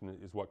pollution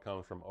is what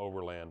comes from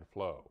overland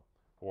flow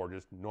or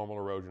just normal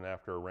erosion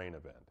after a rain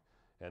event.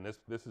 And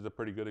this is a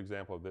pretty good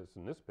example of this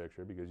in this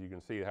picture, because you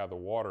can see how the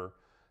water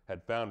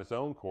had found its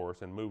own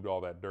course and moved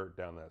all that dirt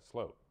down that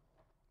slope.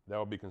 That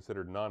would be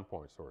considered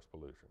non-point source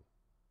pollution.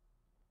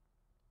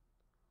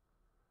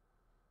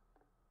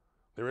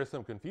 There is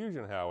some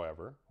confusion,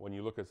 however, when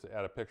you look at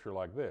a picture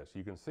like this.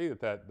 You can see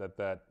that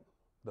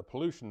the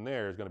pollution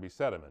there is going to be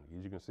sediment.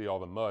 You can see all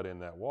the mud in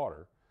that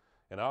water,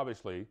 and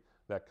obviously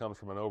that comes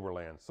from an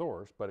overland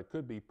source, but it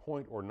could be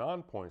point or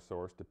non-point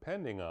source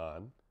depending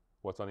on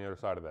what's on the other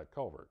side of that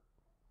culvert.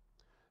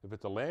 If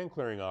it's a land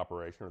clearing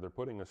operation, or they're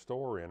putting a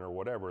store in, or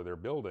whatever they're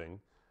building,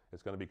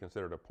 it's going to be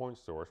considered a point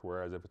source,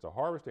 whereas if it's a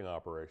harvesting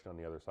operation on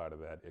the other side of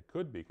that, it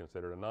could be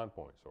considered a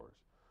non-point source.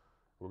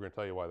 We're going to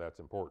tell you why that's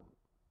important.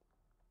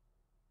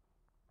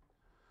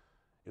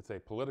 It's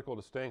a political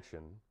distinction,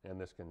 and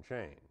this can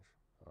change.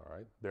 All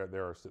right,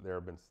 there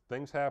have been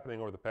things happening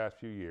over the past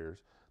few years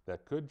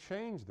that could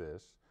change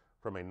this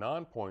from a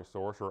non-point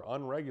source or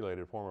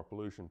unregulated form of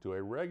pollution to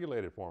a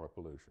regulated form of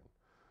pollution,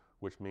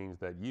 which means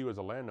that you as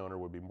a landowner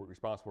would be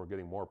responsible for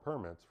getting more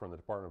permits from the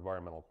Department of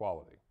Environmental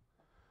Quality.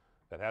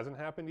 That hasn't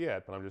happened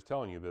yet, but I'm just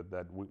telling you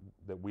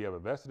that we have a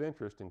vested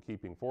interest in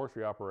keeping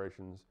forestry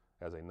operations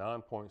as a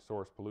non-point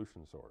source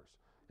pollution source,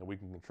 and we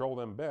can control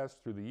them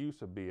best through the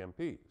use of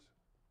BMPs.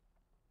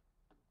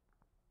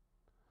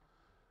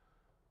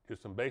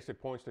 Just some basic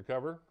points to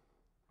cover.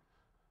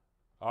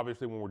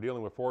 Obviously, when we're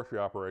dealing with forestry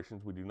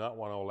operations, we do not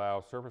want to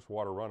allow surface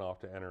water runoff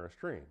to enter a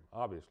stream,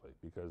 obviously,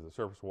 because the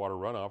surface water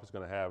runoff is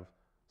going to have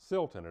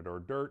silt in it or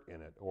dirt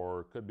in it,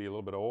 or it could be a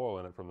little bit of oil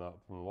in it from the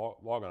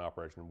logging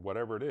operation.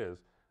 Whatever it is,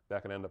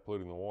 that can end up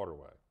polluting the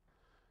waterway.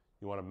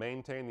 You want to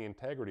maintain the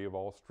integrity of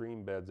all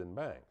stream beds and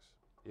banks.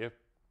 If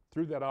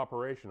through that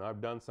operation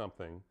I've done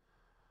something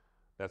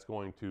that's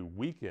going to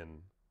weaken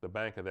the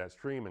bank of that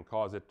stream and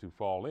cause it to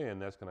fall in,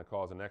 that's going to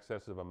cause an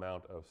excessive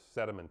amount of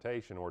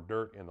sedimentation or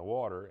dirt in the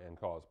water and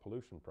cause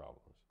pollution problems.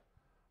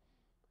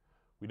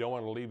 We don't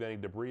want to leave any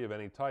debris of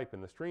any type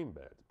in the stream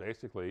beds.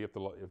 Basically, if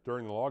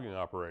during the logging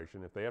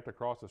operation, if they have to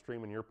cross the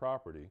stream in your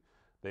property,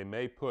 they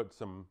may put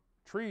some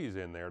trees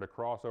in there to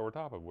cross over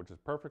top of, which is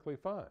perfectly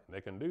fine. They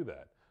can do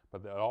that,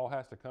 but it all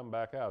has to come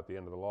back out at the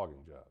end of the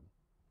logging job.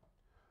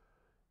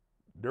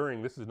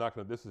 this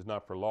is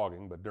not for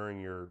logging, but during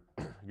your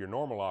your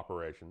normal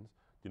operations,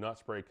 do not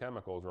spray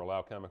chemicals or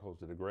allow chemicals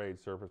to degrade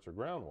surface or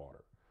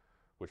groundwater,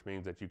 which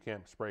means that you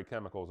can't spray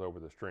chemicals over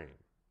the stream.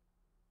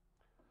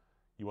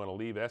 You want to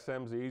leave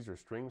SMZs or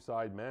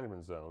stream-side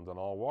management zones on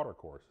all water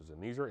courses,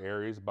 and these are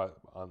areas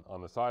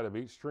on the side of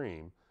each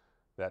stream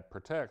that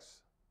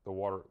protects the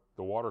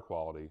water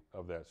quality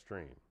of that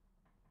stream.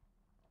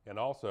 And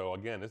also,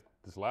 again,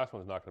 this last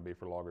one's not going to be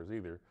for loggers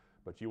either,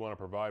 but you want to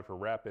provide for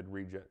rapid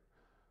revegetation,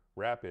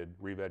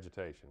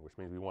 which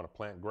means we want to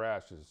plant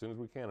grass just as soon as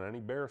we can. On any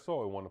bare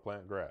soil, we want to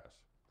plant grass.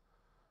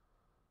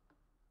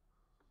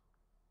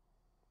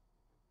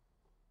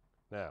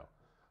 Now,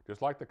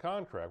 just like the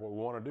contract, what we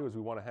want to do is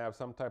we want to have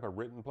some type of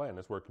written plan.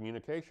 That's where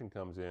communication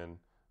comes in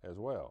as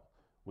well.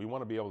 You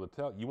want to be able to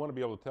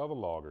tell the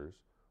loggers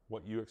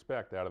what you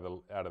expect out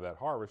of that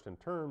harvest in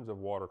terms of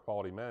water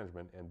quality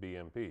management and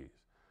BMPs.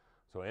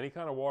 So any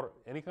kind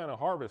of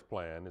harvest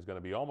plan is going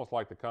to be almost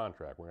like the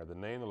contract. We're going to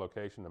have the name, the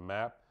location, the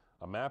map.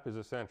 A map is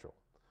essential.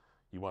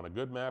 You want a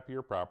good map of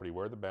your property,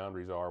 where the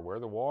boundaries are, where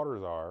the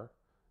waters are,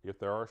 if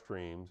there are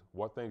streams,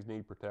 what things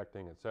need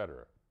protecting,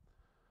 etc.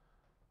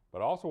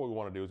 But also what we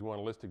want to do is we want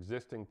to list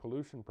existing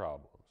pollution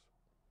problems.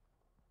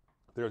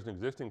 If there's an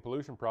existing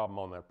pollution problem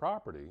on that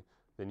property,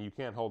 then you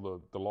can't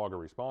hold the logger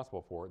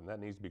responsible for it, and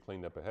that needs to be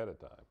cleaned up ahead of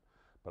time.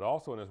 But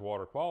also in this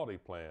water quality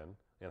plan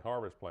and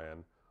harvest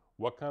plan,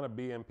 what kind of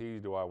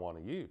BMPs do I want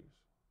to use?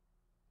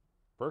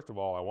 First of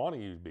all, I want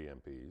to use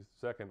BMPs.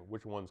 Second,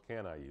 which ones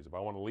can I use? If I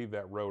want to leave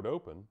that road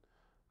open,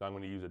 then I'm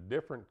going to use a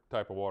different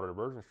type of water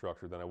diversion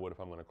structure than I would if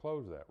I'm going to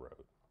close that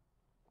road.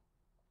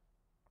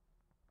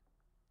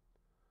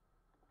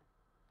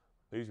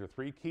 These are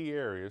three key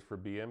areas for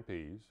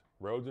BMPs: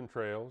 roads and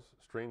trails,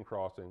 stream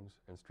crossings,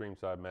 and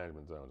stream-side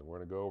management zones. And we're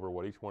going to go over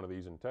what each one of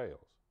these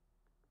entails.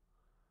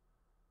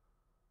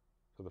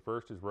 So the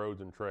first is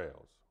roads and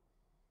trails.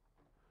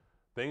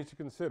 Things to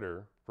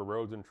consider for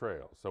roads and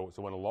trails. So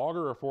when a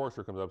logger or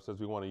forester comes up and says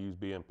we want to use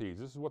BMPs,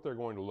 this is what they're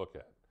going to look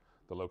at.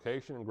 The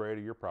location and grade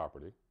of your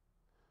property,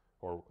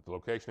 or the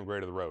location and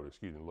grade of the road,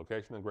 excuse me, the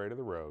location and grade of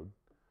the road,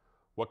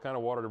 what kind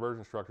of water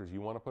diversion structures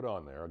you want to put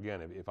on there. Again,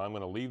 if I'm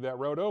going to leave that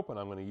road open,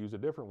 I'm going to use a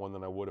different one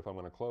than I would if I'm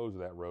going to close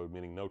that road,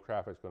 meaning no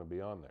traffic's going to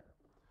be on there.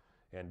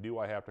 And do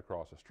I have to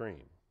cross a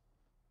stream?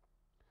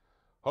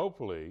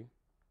 Hopefully,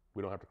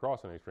 we don't have to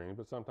cross any streams,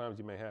 but sometimes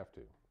you may have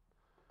to.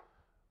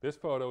 This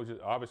photo is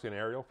obviously an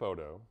aerial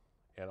photo,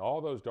 and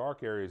all those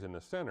dark areas in the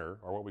center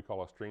are what we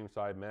call a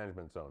stream-side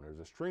management zone. There's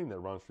a stream that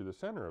runs through the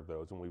center of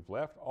those, and we've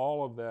left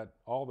all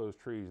those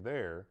trees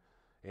there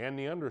and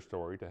the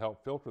understory to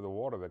help filter the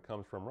water that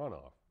comes from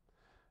runoff.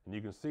 And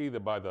you can see that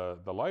by the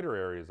lighter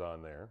areas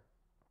on there,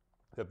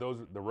 that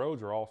the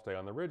roads are all stay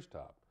on the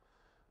ridgetop.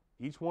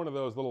 Each one of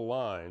those little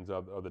lines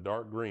of the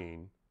dark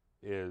green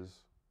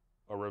is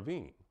a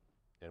ravine.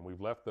 And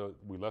we've left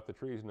the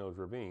trees in those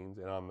ravines,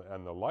 and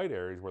on the light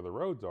areas where the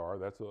roads are,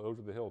 those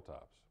are the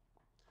hilltops.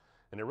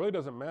 And it really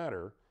doesn't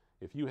matter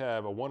if you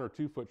have a 1 or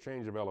 2 foot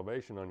change of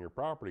elevation on your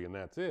property and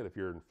that's it. If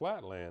you're in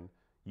flat land,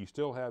 you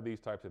still have these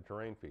types of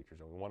terrain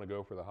features, and we want to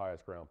go for the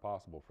highest ground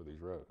possible for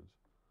these roads.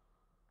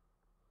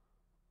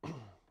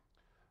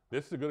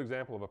 This is a good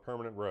example of a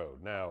permanent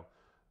road. Now,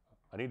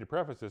 I need to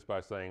preface this by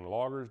saying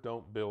loggers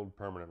don't build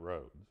permanent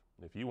roads.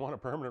 If you want a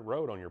permanent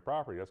road on your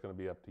property, that's going to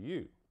be up to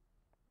you.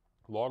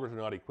 Loggers are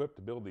not equipped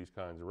to build these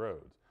kinds of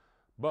roads,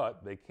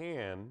 but they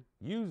can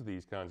use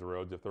these kinds of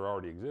roads if they're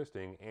already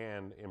existing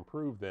and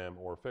improve them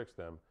or fix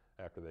them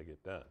after they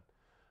get done.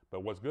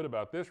 But what's good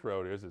about this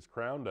road is it's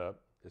crowned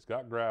up, it's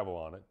got gravel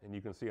on it, and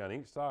you can see on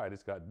each side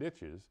it's got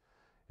ditches,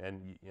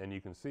 and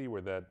you can see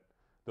where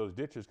those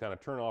ditches kind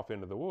of turn off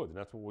into the woods, and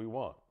that's what we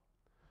want.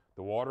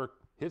 The water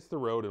hits the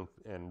road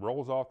and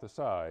rolls off the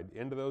side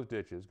into those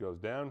ditches, goes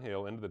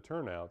downhill into the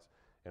turnouts,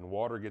 and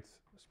water gets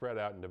spread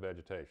out into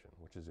vegetation,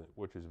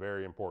 which is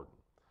very important.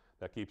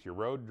 That keeps your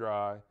road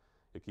dry,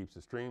 it keeps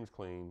the streams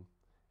clean,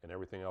 and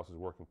everything else is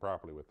working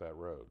properly with that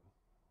road.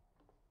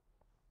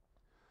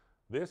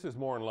 This is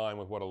more in line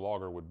with what a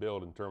logger would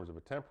build in terms of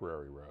a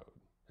temporary road.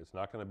 It's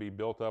not going to be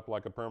built up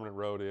like a permanent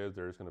road is.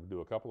 They're just going to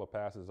do a couple of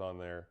passes on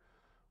there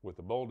with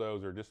the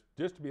bulldozer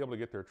just to be able to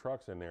get their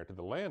trucks in there to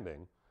the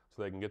landing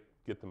so they can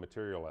get the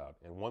material out.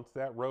 And once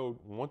that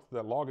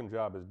logging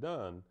job is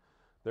done,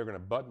 they're going to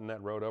button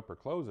that road up or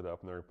close it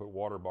up, and they're going to put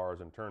water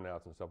bars and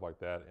turnouts and stuff like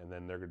that, and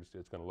then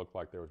it's going to look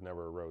like there was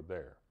never a road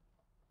there.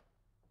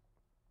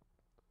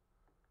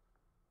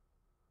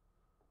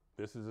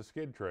 This is a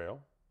skid trail,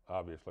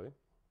 obviously,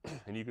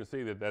 and you can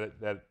see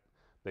that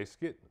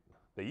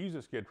they use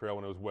a skid trail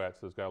when it was wet,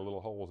 so it's got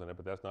little holes in it,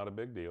 but that's not a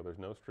big deal. There's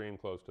no stream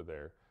close to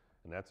there,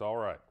 and that's all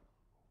right.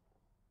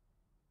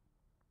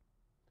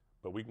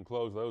 But we can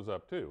close those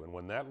up too, and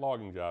when that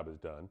logging job is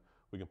done,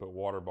 we can put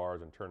water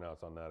bars and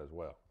turnouts on that as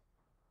well.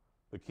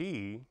 The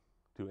key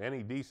to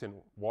any decent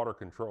water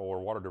control or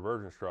water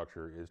diversion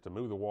structure is to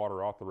move the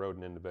water off the road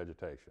and into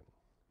vegetation.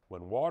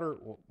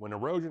 When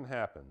erosion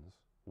happens,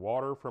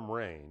 water from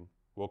rain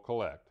will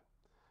collect,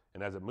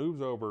 and as it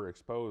moves over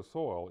exposed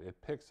soil, it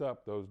picks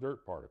up those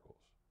dirt particles.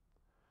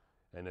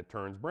 and it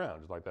turns brown,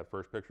 just like that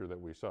first picture that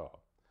we saw.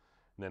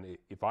 And then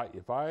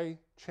if I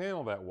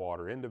channel that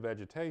water into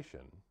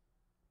vegetation,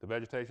 the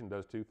vegetation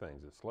does two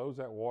things. It slows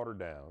that water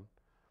down,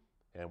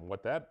 and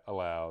what that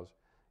allows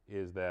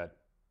is that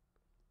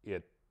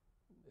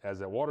as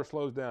that water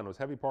slows down, those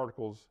heavy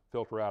particles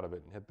filter out of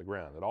it and hit the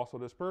ground. It also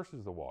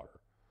disperses the water.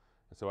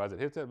 And so as it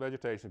hits that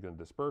vegetation, it's going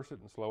to disperse it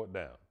and slow it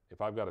down. If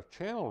I've got a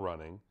channel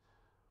running,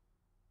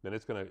 then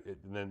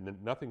then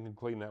nothing can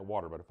clean that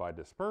water. But if I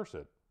disperse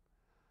it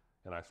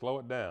and I slow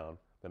it down,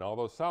 then all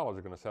those solids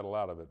are going to settle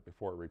out of it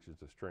before it reaches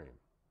the stream.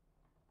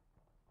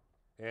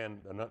 And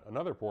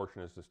another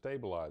portion is to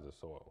stabilize the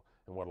soil.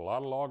 And what a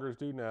lot of loggers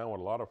do now, what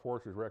a lot of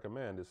foresters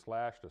recommend, is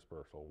slash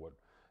dispersal.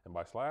 And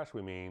by slash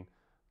we mean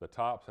the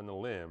tops and the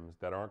limbs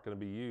that aren't going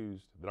to be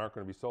used, that aren't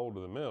going to be sold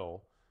to the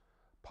mill,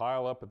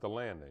 pile up at the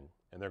landing,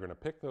 and they're going to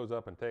pick those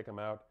up and take them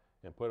out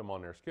and put them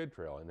on their skid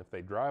trail. And if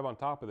they drive on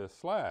top of this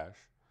slash,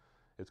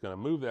 it's going to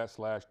move that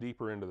slash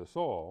deeper into the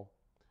soil,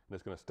 and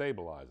it's going to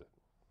stabilize it.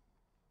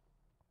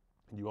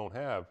 And you won't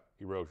have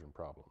erosion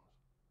problems.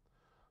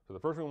 So the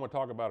first thing we want to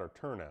talk about are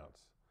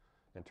turnouts.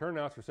 And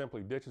turnouts are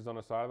simply ditches on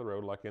the side of the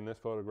road, like in this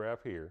photograph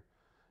here.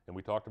 And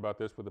we talked about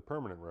this with the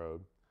permanent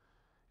road.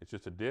 It's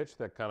just a ditch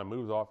that kind of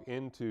moves off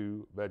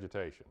into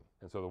vegetation.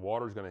 And so the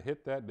water is going to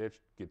hit that ditch,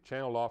 get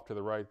channeled off to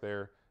the right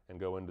there, and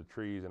go into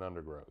trees and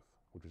undergrowth,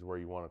 which is where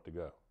you want it to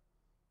go.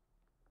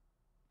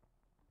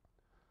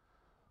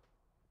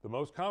 The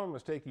most common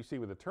mistake you see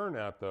with a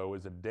turnout, though,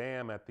 is a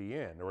dam at the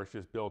end, or it's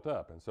just built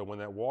up. And so when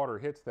that water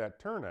hits that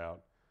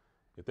turnout,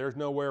 if there's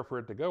nowhere for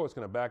it to go, it's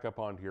going to back up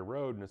onto your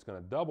road, and it's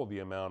going to double the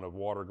amount of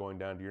water going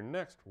down to your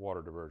next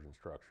water diversion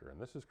structure. And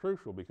this is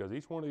crucial because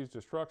each one of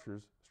these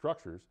structures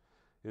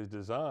is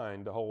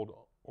designed to hold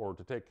or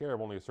to take care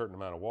of only a certain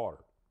amount of water.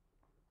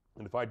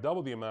 And if I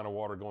double the amount of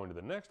water going to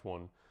the next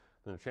one,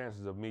 then the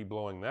chances of me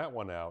blowing that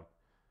one out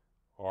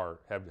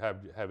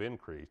have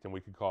increased, and we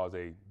could cause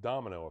a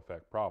domino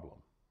effect problem.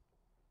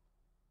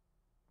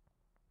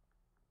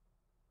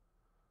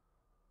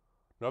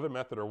 Another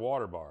method are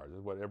water bars. This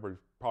is what everybody's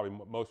probably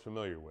most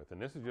familiar with.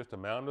 And this is just a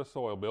mound of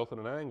soil built at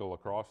an angle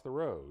across the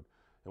road.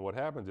 And what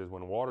happens is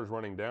when water's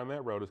running down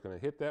that road, it's going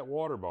to hit that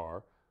water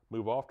bar,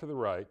 move off to the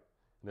right,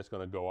 and it's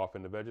going to go off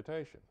into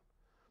vegetation.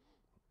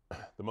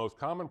 The most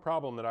common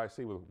problem that I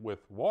see with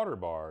water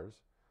bars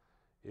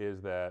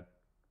is that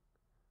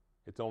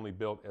it's only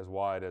built as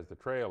wide as the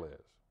trail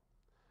is.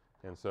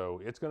 And so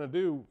it's going to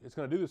do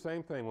the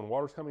same thing. When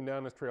water's coming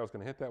down this trail, it's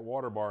going to hit that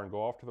water bar and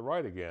go off to the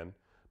right again.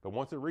 But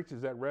once it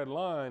reaches that red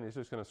line, it's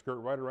just going to skirt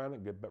right around it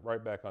and get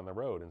right back on the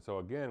road. And so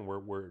again,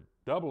 we're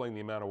doubling the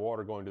amount of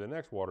water going to the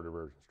next water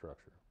diversion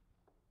structure.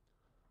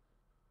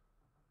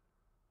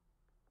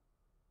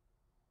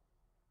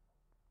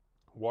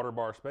 Water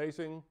bar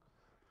spacing.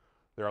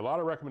 There are a lot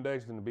of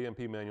recommendations in the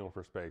BMP manual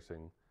for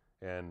spacing,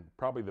 and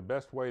probably the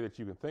best way that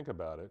you can think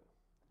about it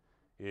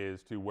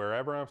is to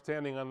wherever I'm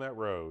standing on that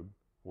road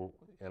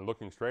and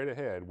looking straight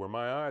ahead, where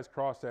my eyes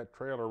cross that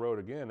trail or road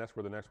again, that's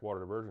where the next water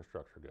diversion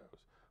structure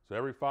goes. So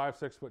every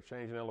 5-6 foot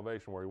change in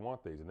elevation where you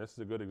want these, and this is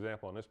a good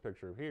example on this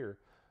picture here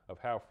of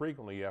how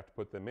frequently you have to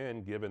put them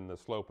in given the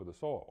slope of the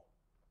soil.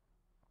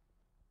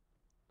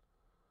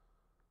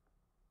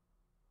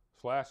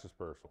 Slash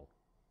dispersal.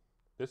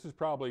 This is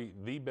probably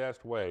the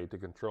best way to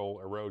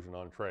control erosion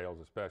on trails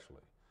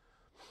especially.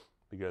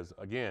 Because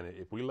again,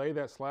 if we lay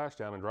that slash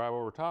down and drive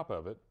over top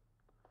of it,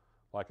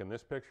 like in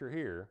this picture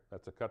here,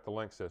 that's a cut the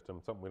length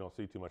system, something we don't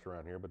see too much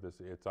around here, but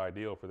it's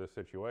ideal for this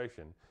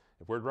situation.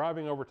 If we're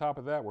driving over top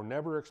of that, we're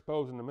never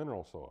exposing the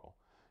mineral soil.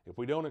 If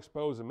we don't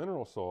expose the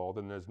mineral soil,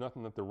 then there's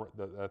nothing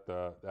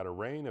that a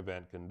rain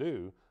event can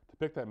do to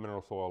pick that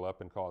mineral soil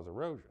up and cause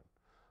erosion.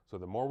 So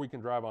the more we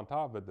can drive on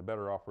top of it, the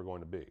better off we're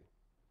going to be.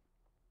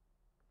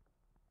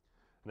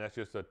 And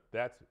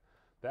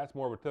that's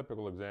more of a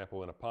typical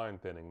example in a pine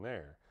thinning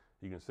there.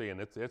 You can see,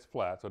 and it's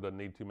flat, so it doesn't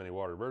need too many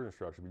water diversion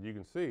structures, but you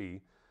can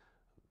see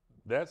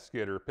that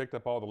skidder picked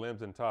up all the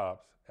limbs and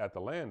tops at the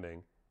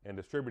landing and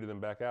distributed them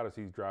back out as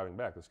he's driving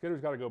back. The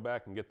skidder's got to go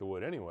back and get the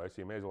wood anyway, so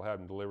you may as well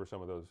have him deliver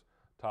some of those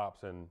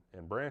tops and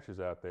branches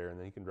out there, and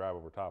then he can drive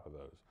over top of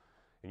those.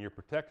 And you're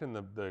protecting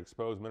the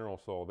exposed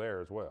mineral soil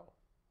there as well.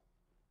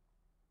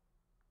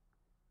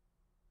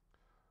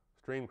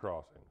 Stream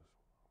crossings.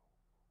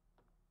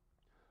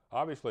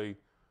 Obviously,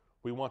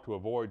 we want to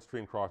avoid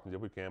stream crossings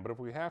if we can, but if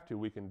we have to,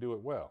 we can do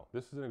it well.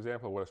 This is an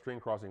example of what a stream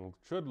crossing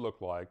should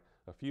look like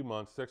a few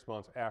months, 6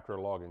 months after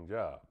a logging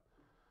job.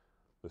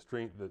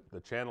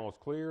 The channel is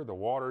clear, the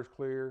water is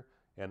clear,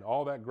 and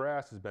all that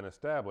grass has been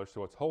established,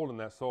 so it's holding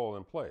that soil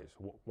in place.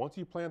 Once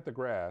you plant the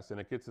grass and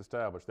it gets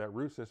established, that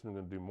root system is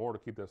going to do more to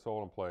keep that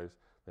soil in place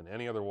than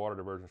any other water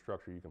diversion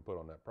structure you can put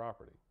on that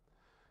property.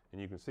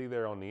 And you can see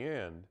there on the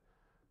end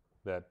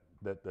that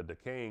the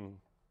decaying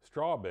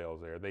straw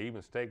bales there, they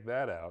even staked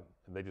that out,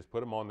 and they just put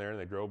them on there and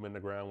they drove them in the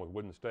ground with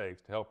wooden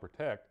stakes to help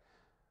protect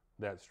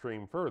that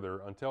stream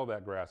further until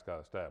that grass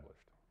got established.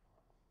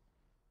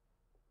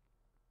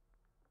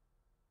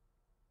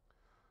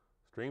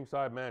 Stream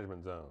side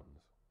management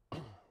zones.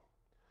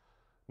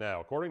 Now,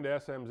 according to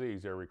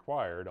SMZs, they're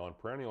required on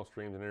perennial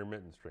streams and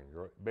intermittent streams,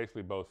 or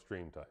basically both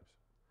stream types.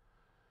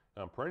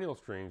 On perennial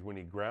streams, we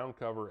need ground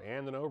cover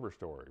and an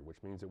overstory, which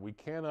means that we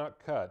cannot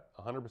cut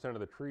 100% of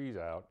the trees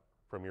out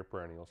from your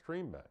perennial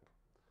stream bank.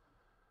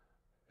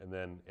 And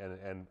then,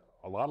 and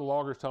a lot of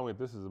loggers tell me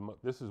this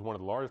is one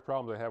of the largest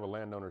problems I have with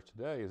landowners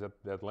today, is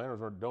that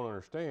landowners don't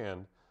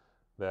understand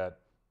that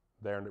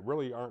they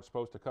really aren't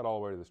supposed to cut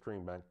all the way to the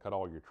stream bank, cut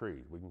all your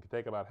trees. We can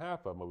take about half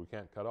of them, but we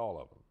can't cut all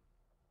of them.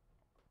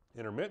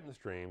 Intermittent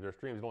streams are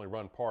streams that only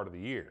run part of the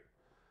year.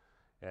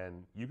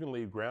 And you can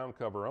leave ground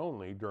cover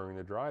only during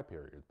the dry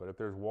periods. But if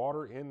there's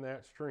water in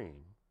that stream,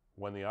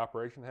 when the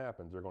operation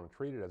happens, they're going to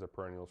treat it as a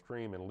perennial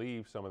stream and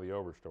leave some of the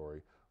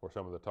overstory or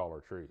some of the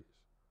taller trees.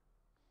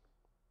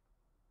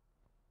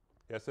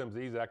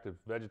 SMZs act as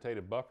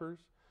vegetative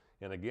buffers.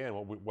 And again,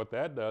 what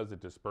that does,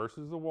 it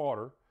disperses the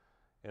water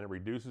and it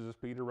reduces the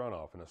speed of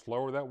runoff. And the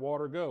slower that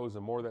water goes,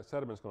 the more that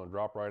sediment is going to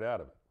drop right out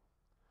of it.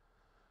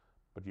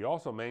 But you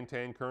also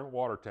maintain current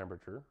water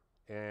temperature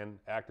and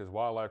act as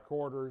wildlife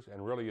corridors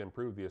and really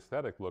improve the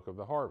aesthetic look of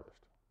the harvest.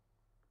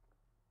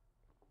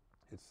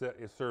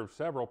 It serves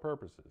several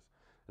purposes,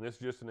 and this is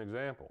just an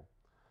example.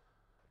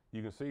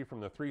 You can see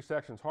from the 3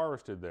 sections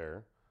harvested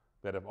there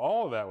that if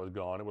all of that was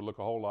gone, it would look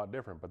a whole lot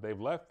different, but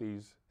they've left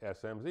these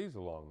SMZs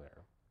along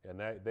there,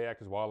 and they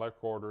act as wildlife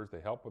corridors,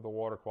 they help with the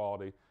water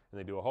quality, and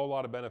they do a whole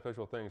lot of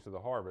beneficial things to the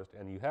harvest,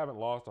 and you haven't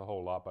lost a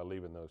whole lot by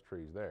leaving those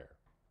trees there.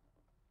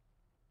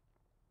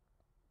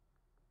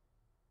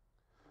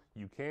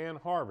 You can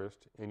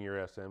harvest in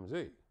your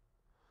SMZ,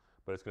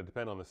 but it's going to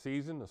depend on the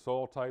season, the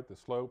soil type, the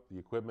slope, the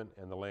equipment,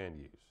 and the land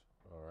use.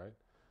 All right.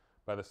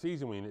 By the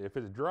season, if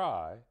it's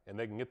dry and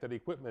they can get that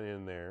equipment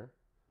in there,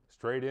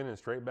 straight in and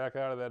straight back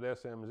out of that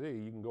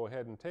SMZ, you can go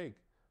ahead and take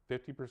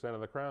 50% of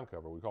the crown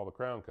cover. We call the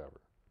crown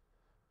cover.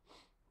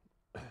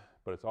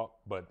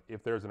 But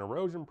if there's an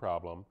erosion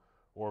problem,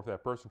 or if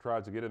that person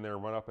tries to get in there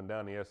and run up and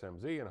down the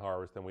SMZ and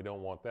harvest, then we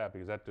don't want that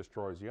because that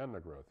destroys the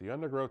undergrowth. The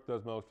undergrowth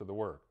does most of the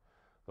work.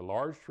 The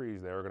large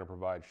trees there are going to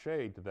provide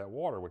shade to that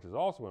water, which is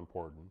also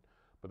important,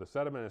 but the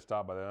sediment is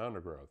stopped by that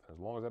undergrowth. As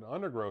long as that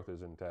undergrowth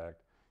is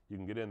intact, you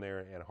can get in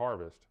there and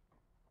harvest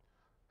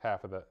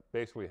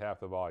basically half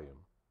the volume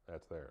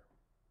that's there.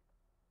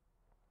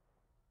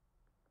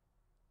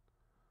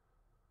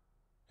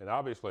 And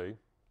obviously,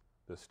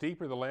 the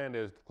steeper the land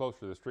is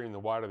closer to the stream, the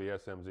wider the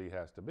SMZ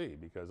has to be,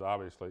 because the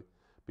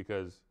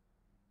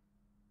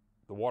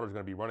water is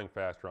going to be running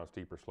faster on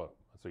steeper slope.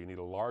 So you need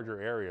a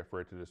larger area for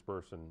it to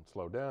disperse and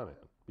slow down in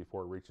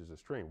before it reaches the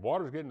stream.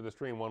 Water's getting to the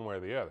stream one way or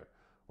the other,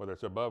 whether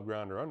it's above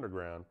ground or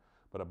underground,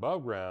 but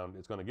above ground,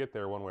 it's going to get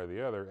there one way or the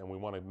other, and we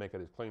want to make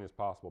it as clean as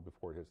possible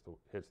before it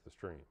hits the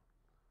stream.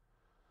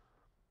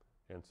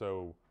 And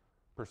so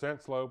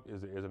percent slope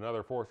is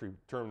another forestry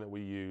term that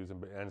we use,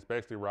 and it's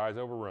basically rise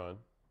over run.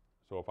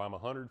 So if I'm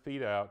 100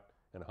 feet out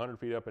and 100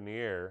 feet up in the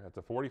air, that's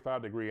a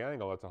 45-degree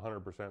angle, that's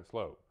 100%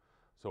 slope.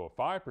 So a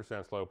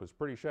 5% slope is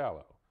pretty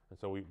shallow. And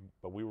so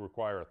we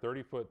require a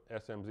 30-foot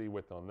SMZ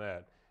width on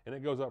that, and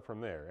it goes up from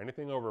there.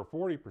 Anything over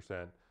 40%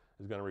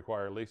 is going to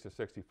require at least a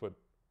 60-foot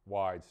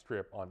wide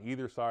strip on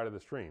either side of the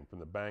stream, from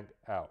the bank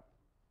out.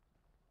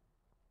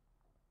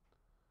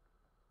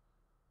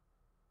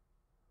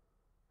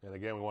 And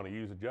again, we want to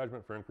use a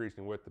judgment for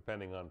increasing width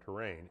depending on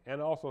terrain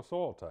and also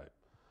soil type.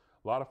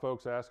 A lot of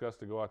folks ask us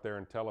to go out there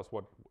and tell us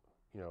what's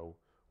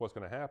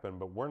going to happen,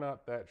 but we're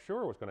not that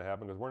sure what's going to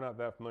happen because we're not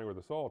that familiar with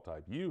the soil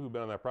type. You who've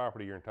been on that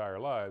property your entire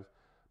lives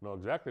know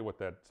exactly what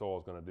that soil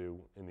is going to do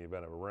in the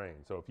event of a rain.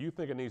 So if you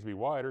think it needs to be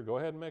wider, go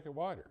ahead and make it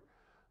wider.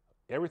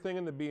 Everything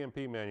in the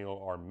BMP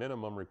manual are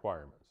minimum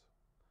requirements,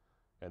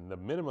 and the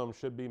minimum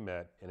should be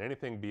met. And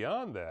anything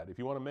beyond that, if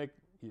you want to make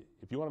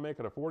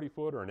it a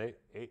 40-foot or an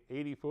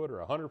 80-foot or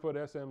a 100-foot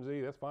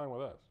SMZ, that's fine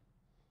with us.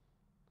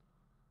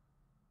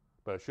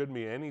 But it shouldn't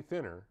be any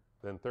thinner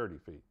than 30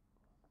 feet.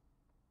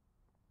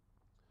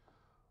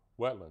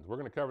 Wetlands. We're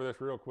going to cover this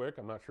real quick.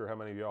 I'm not sure how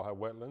many of y'all have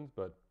wetlands,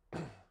 but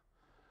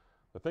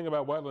the thing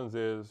about wetlands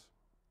is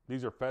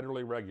these are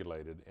federally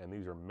regulated, and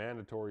these are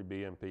mandatory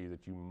BMP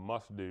that you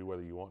must do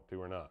whether you want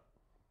to or not.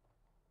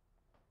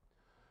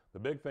 The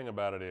big thing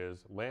about it is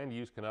land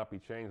use cannot be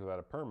changed without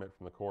a permit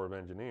from the Corps of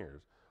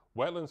Engineers.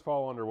 Wetlands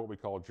fall under what we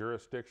call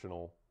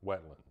jurisdictional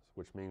wetlands,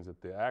 which means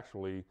that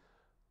the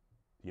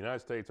United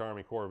States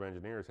Army Corps of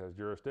Engineers has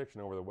jurisdiction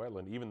over the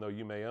wetland even though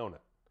you may own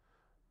it.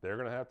 They're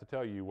going to have to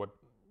tell you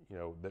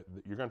that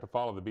you're going to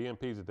follow the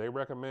BMPs that they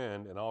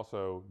recommend and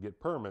also get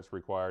permits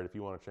required if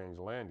you want to change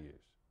the land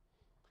use.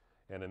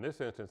 And in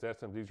this instance,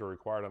 SMZs are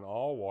required on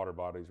all water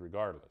bodies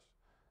regardless,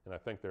 and I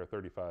think they're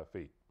 35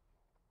 feet.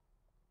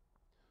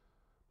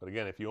 But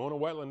again, if you own a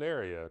wetland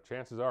area,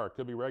 chances are it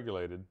could be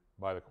regulated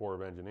by the Corps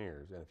of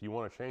Engineers. And if you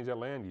want to change that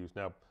land use,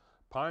 now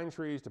pine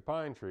trees to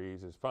pine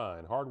trees is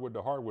fine, hardwood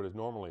to hardwood is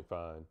normally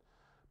fine,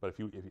 but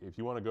if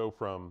you want to go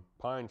from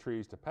pine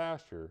trees to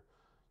pasture,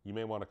 you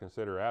may want to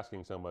consider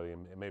asking somebody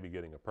and maybe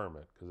getting a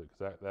permit, because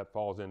that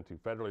falls into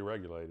federally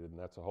regulated, and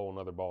that's a whole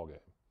nother ballgame.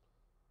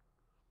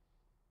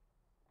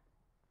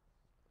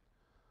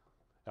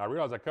 I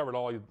realize I covered a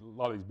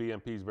lot of these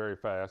BMPs very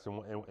fast,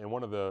 and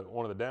one of the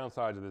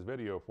downsides of this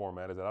video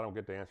format is that I don't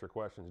get to answer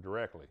questions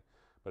directly.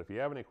 But if you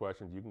have any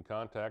questions, you can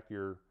contact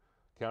your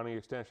county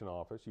extension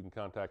office, you can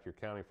contact your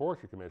county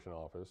forestry commission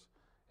office,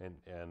 and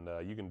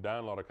you can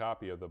download a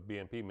copy of the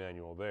BMP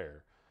manual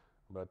there.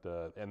 But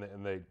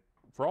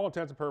for all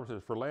intents and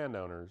purposes, for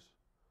landowners,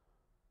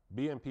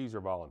 BMPs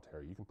are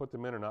voluntary. You can put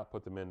them in or not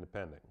put them in,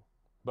 depending.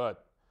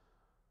 But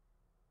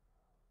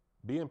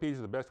BMPs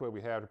are the best way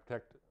we have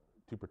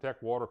to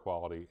protect water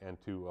quality and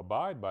to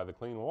abide by the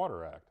Clean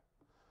Water Act.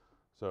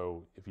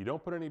 So if you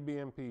don't put any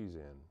BMPs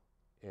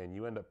in and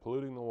you end up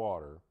polluting the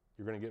water,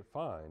 you're going to get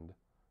fined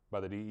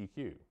by the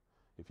DEQ.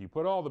 If you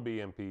put all the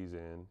BMPs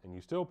in and you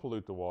still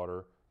pollute the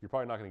water, you're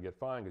probably not going to get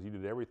fined because you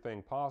did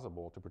everything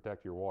possible to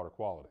protect your water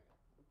quality.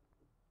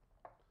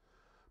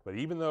 But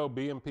even though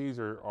BMPs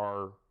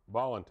are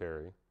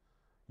voluntary,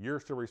 you're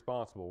still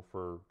responsible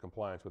for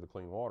compliance with the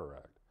Clean Water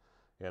Act.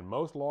 And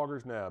most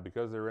loggers now,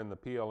 because they're in the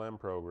PLM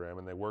program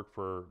and they work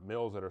for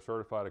mills that are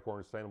certified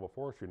according to Sustainable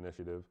Forestry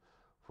Initiative,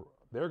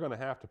 they're going to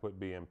have to put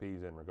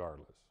BMPs in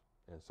regardless.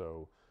 And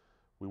so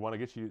we want to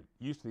get you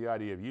used to the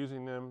idea of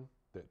using them,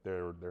 that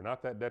they're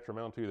not that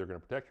detrimental to you. They're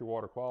going to protect your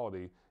water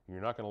quality, and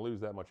you're not going to lose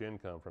that much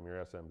income from your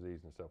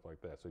SMZs and stuff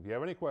like that. So if you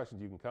have any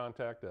questions, you can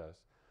contact us.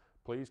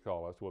 Please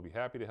call us. We'll be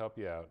happy to help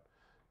you out.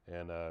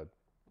 And I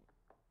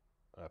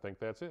think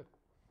that's it.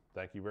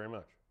 Thank you very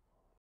much.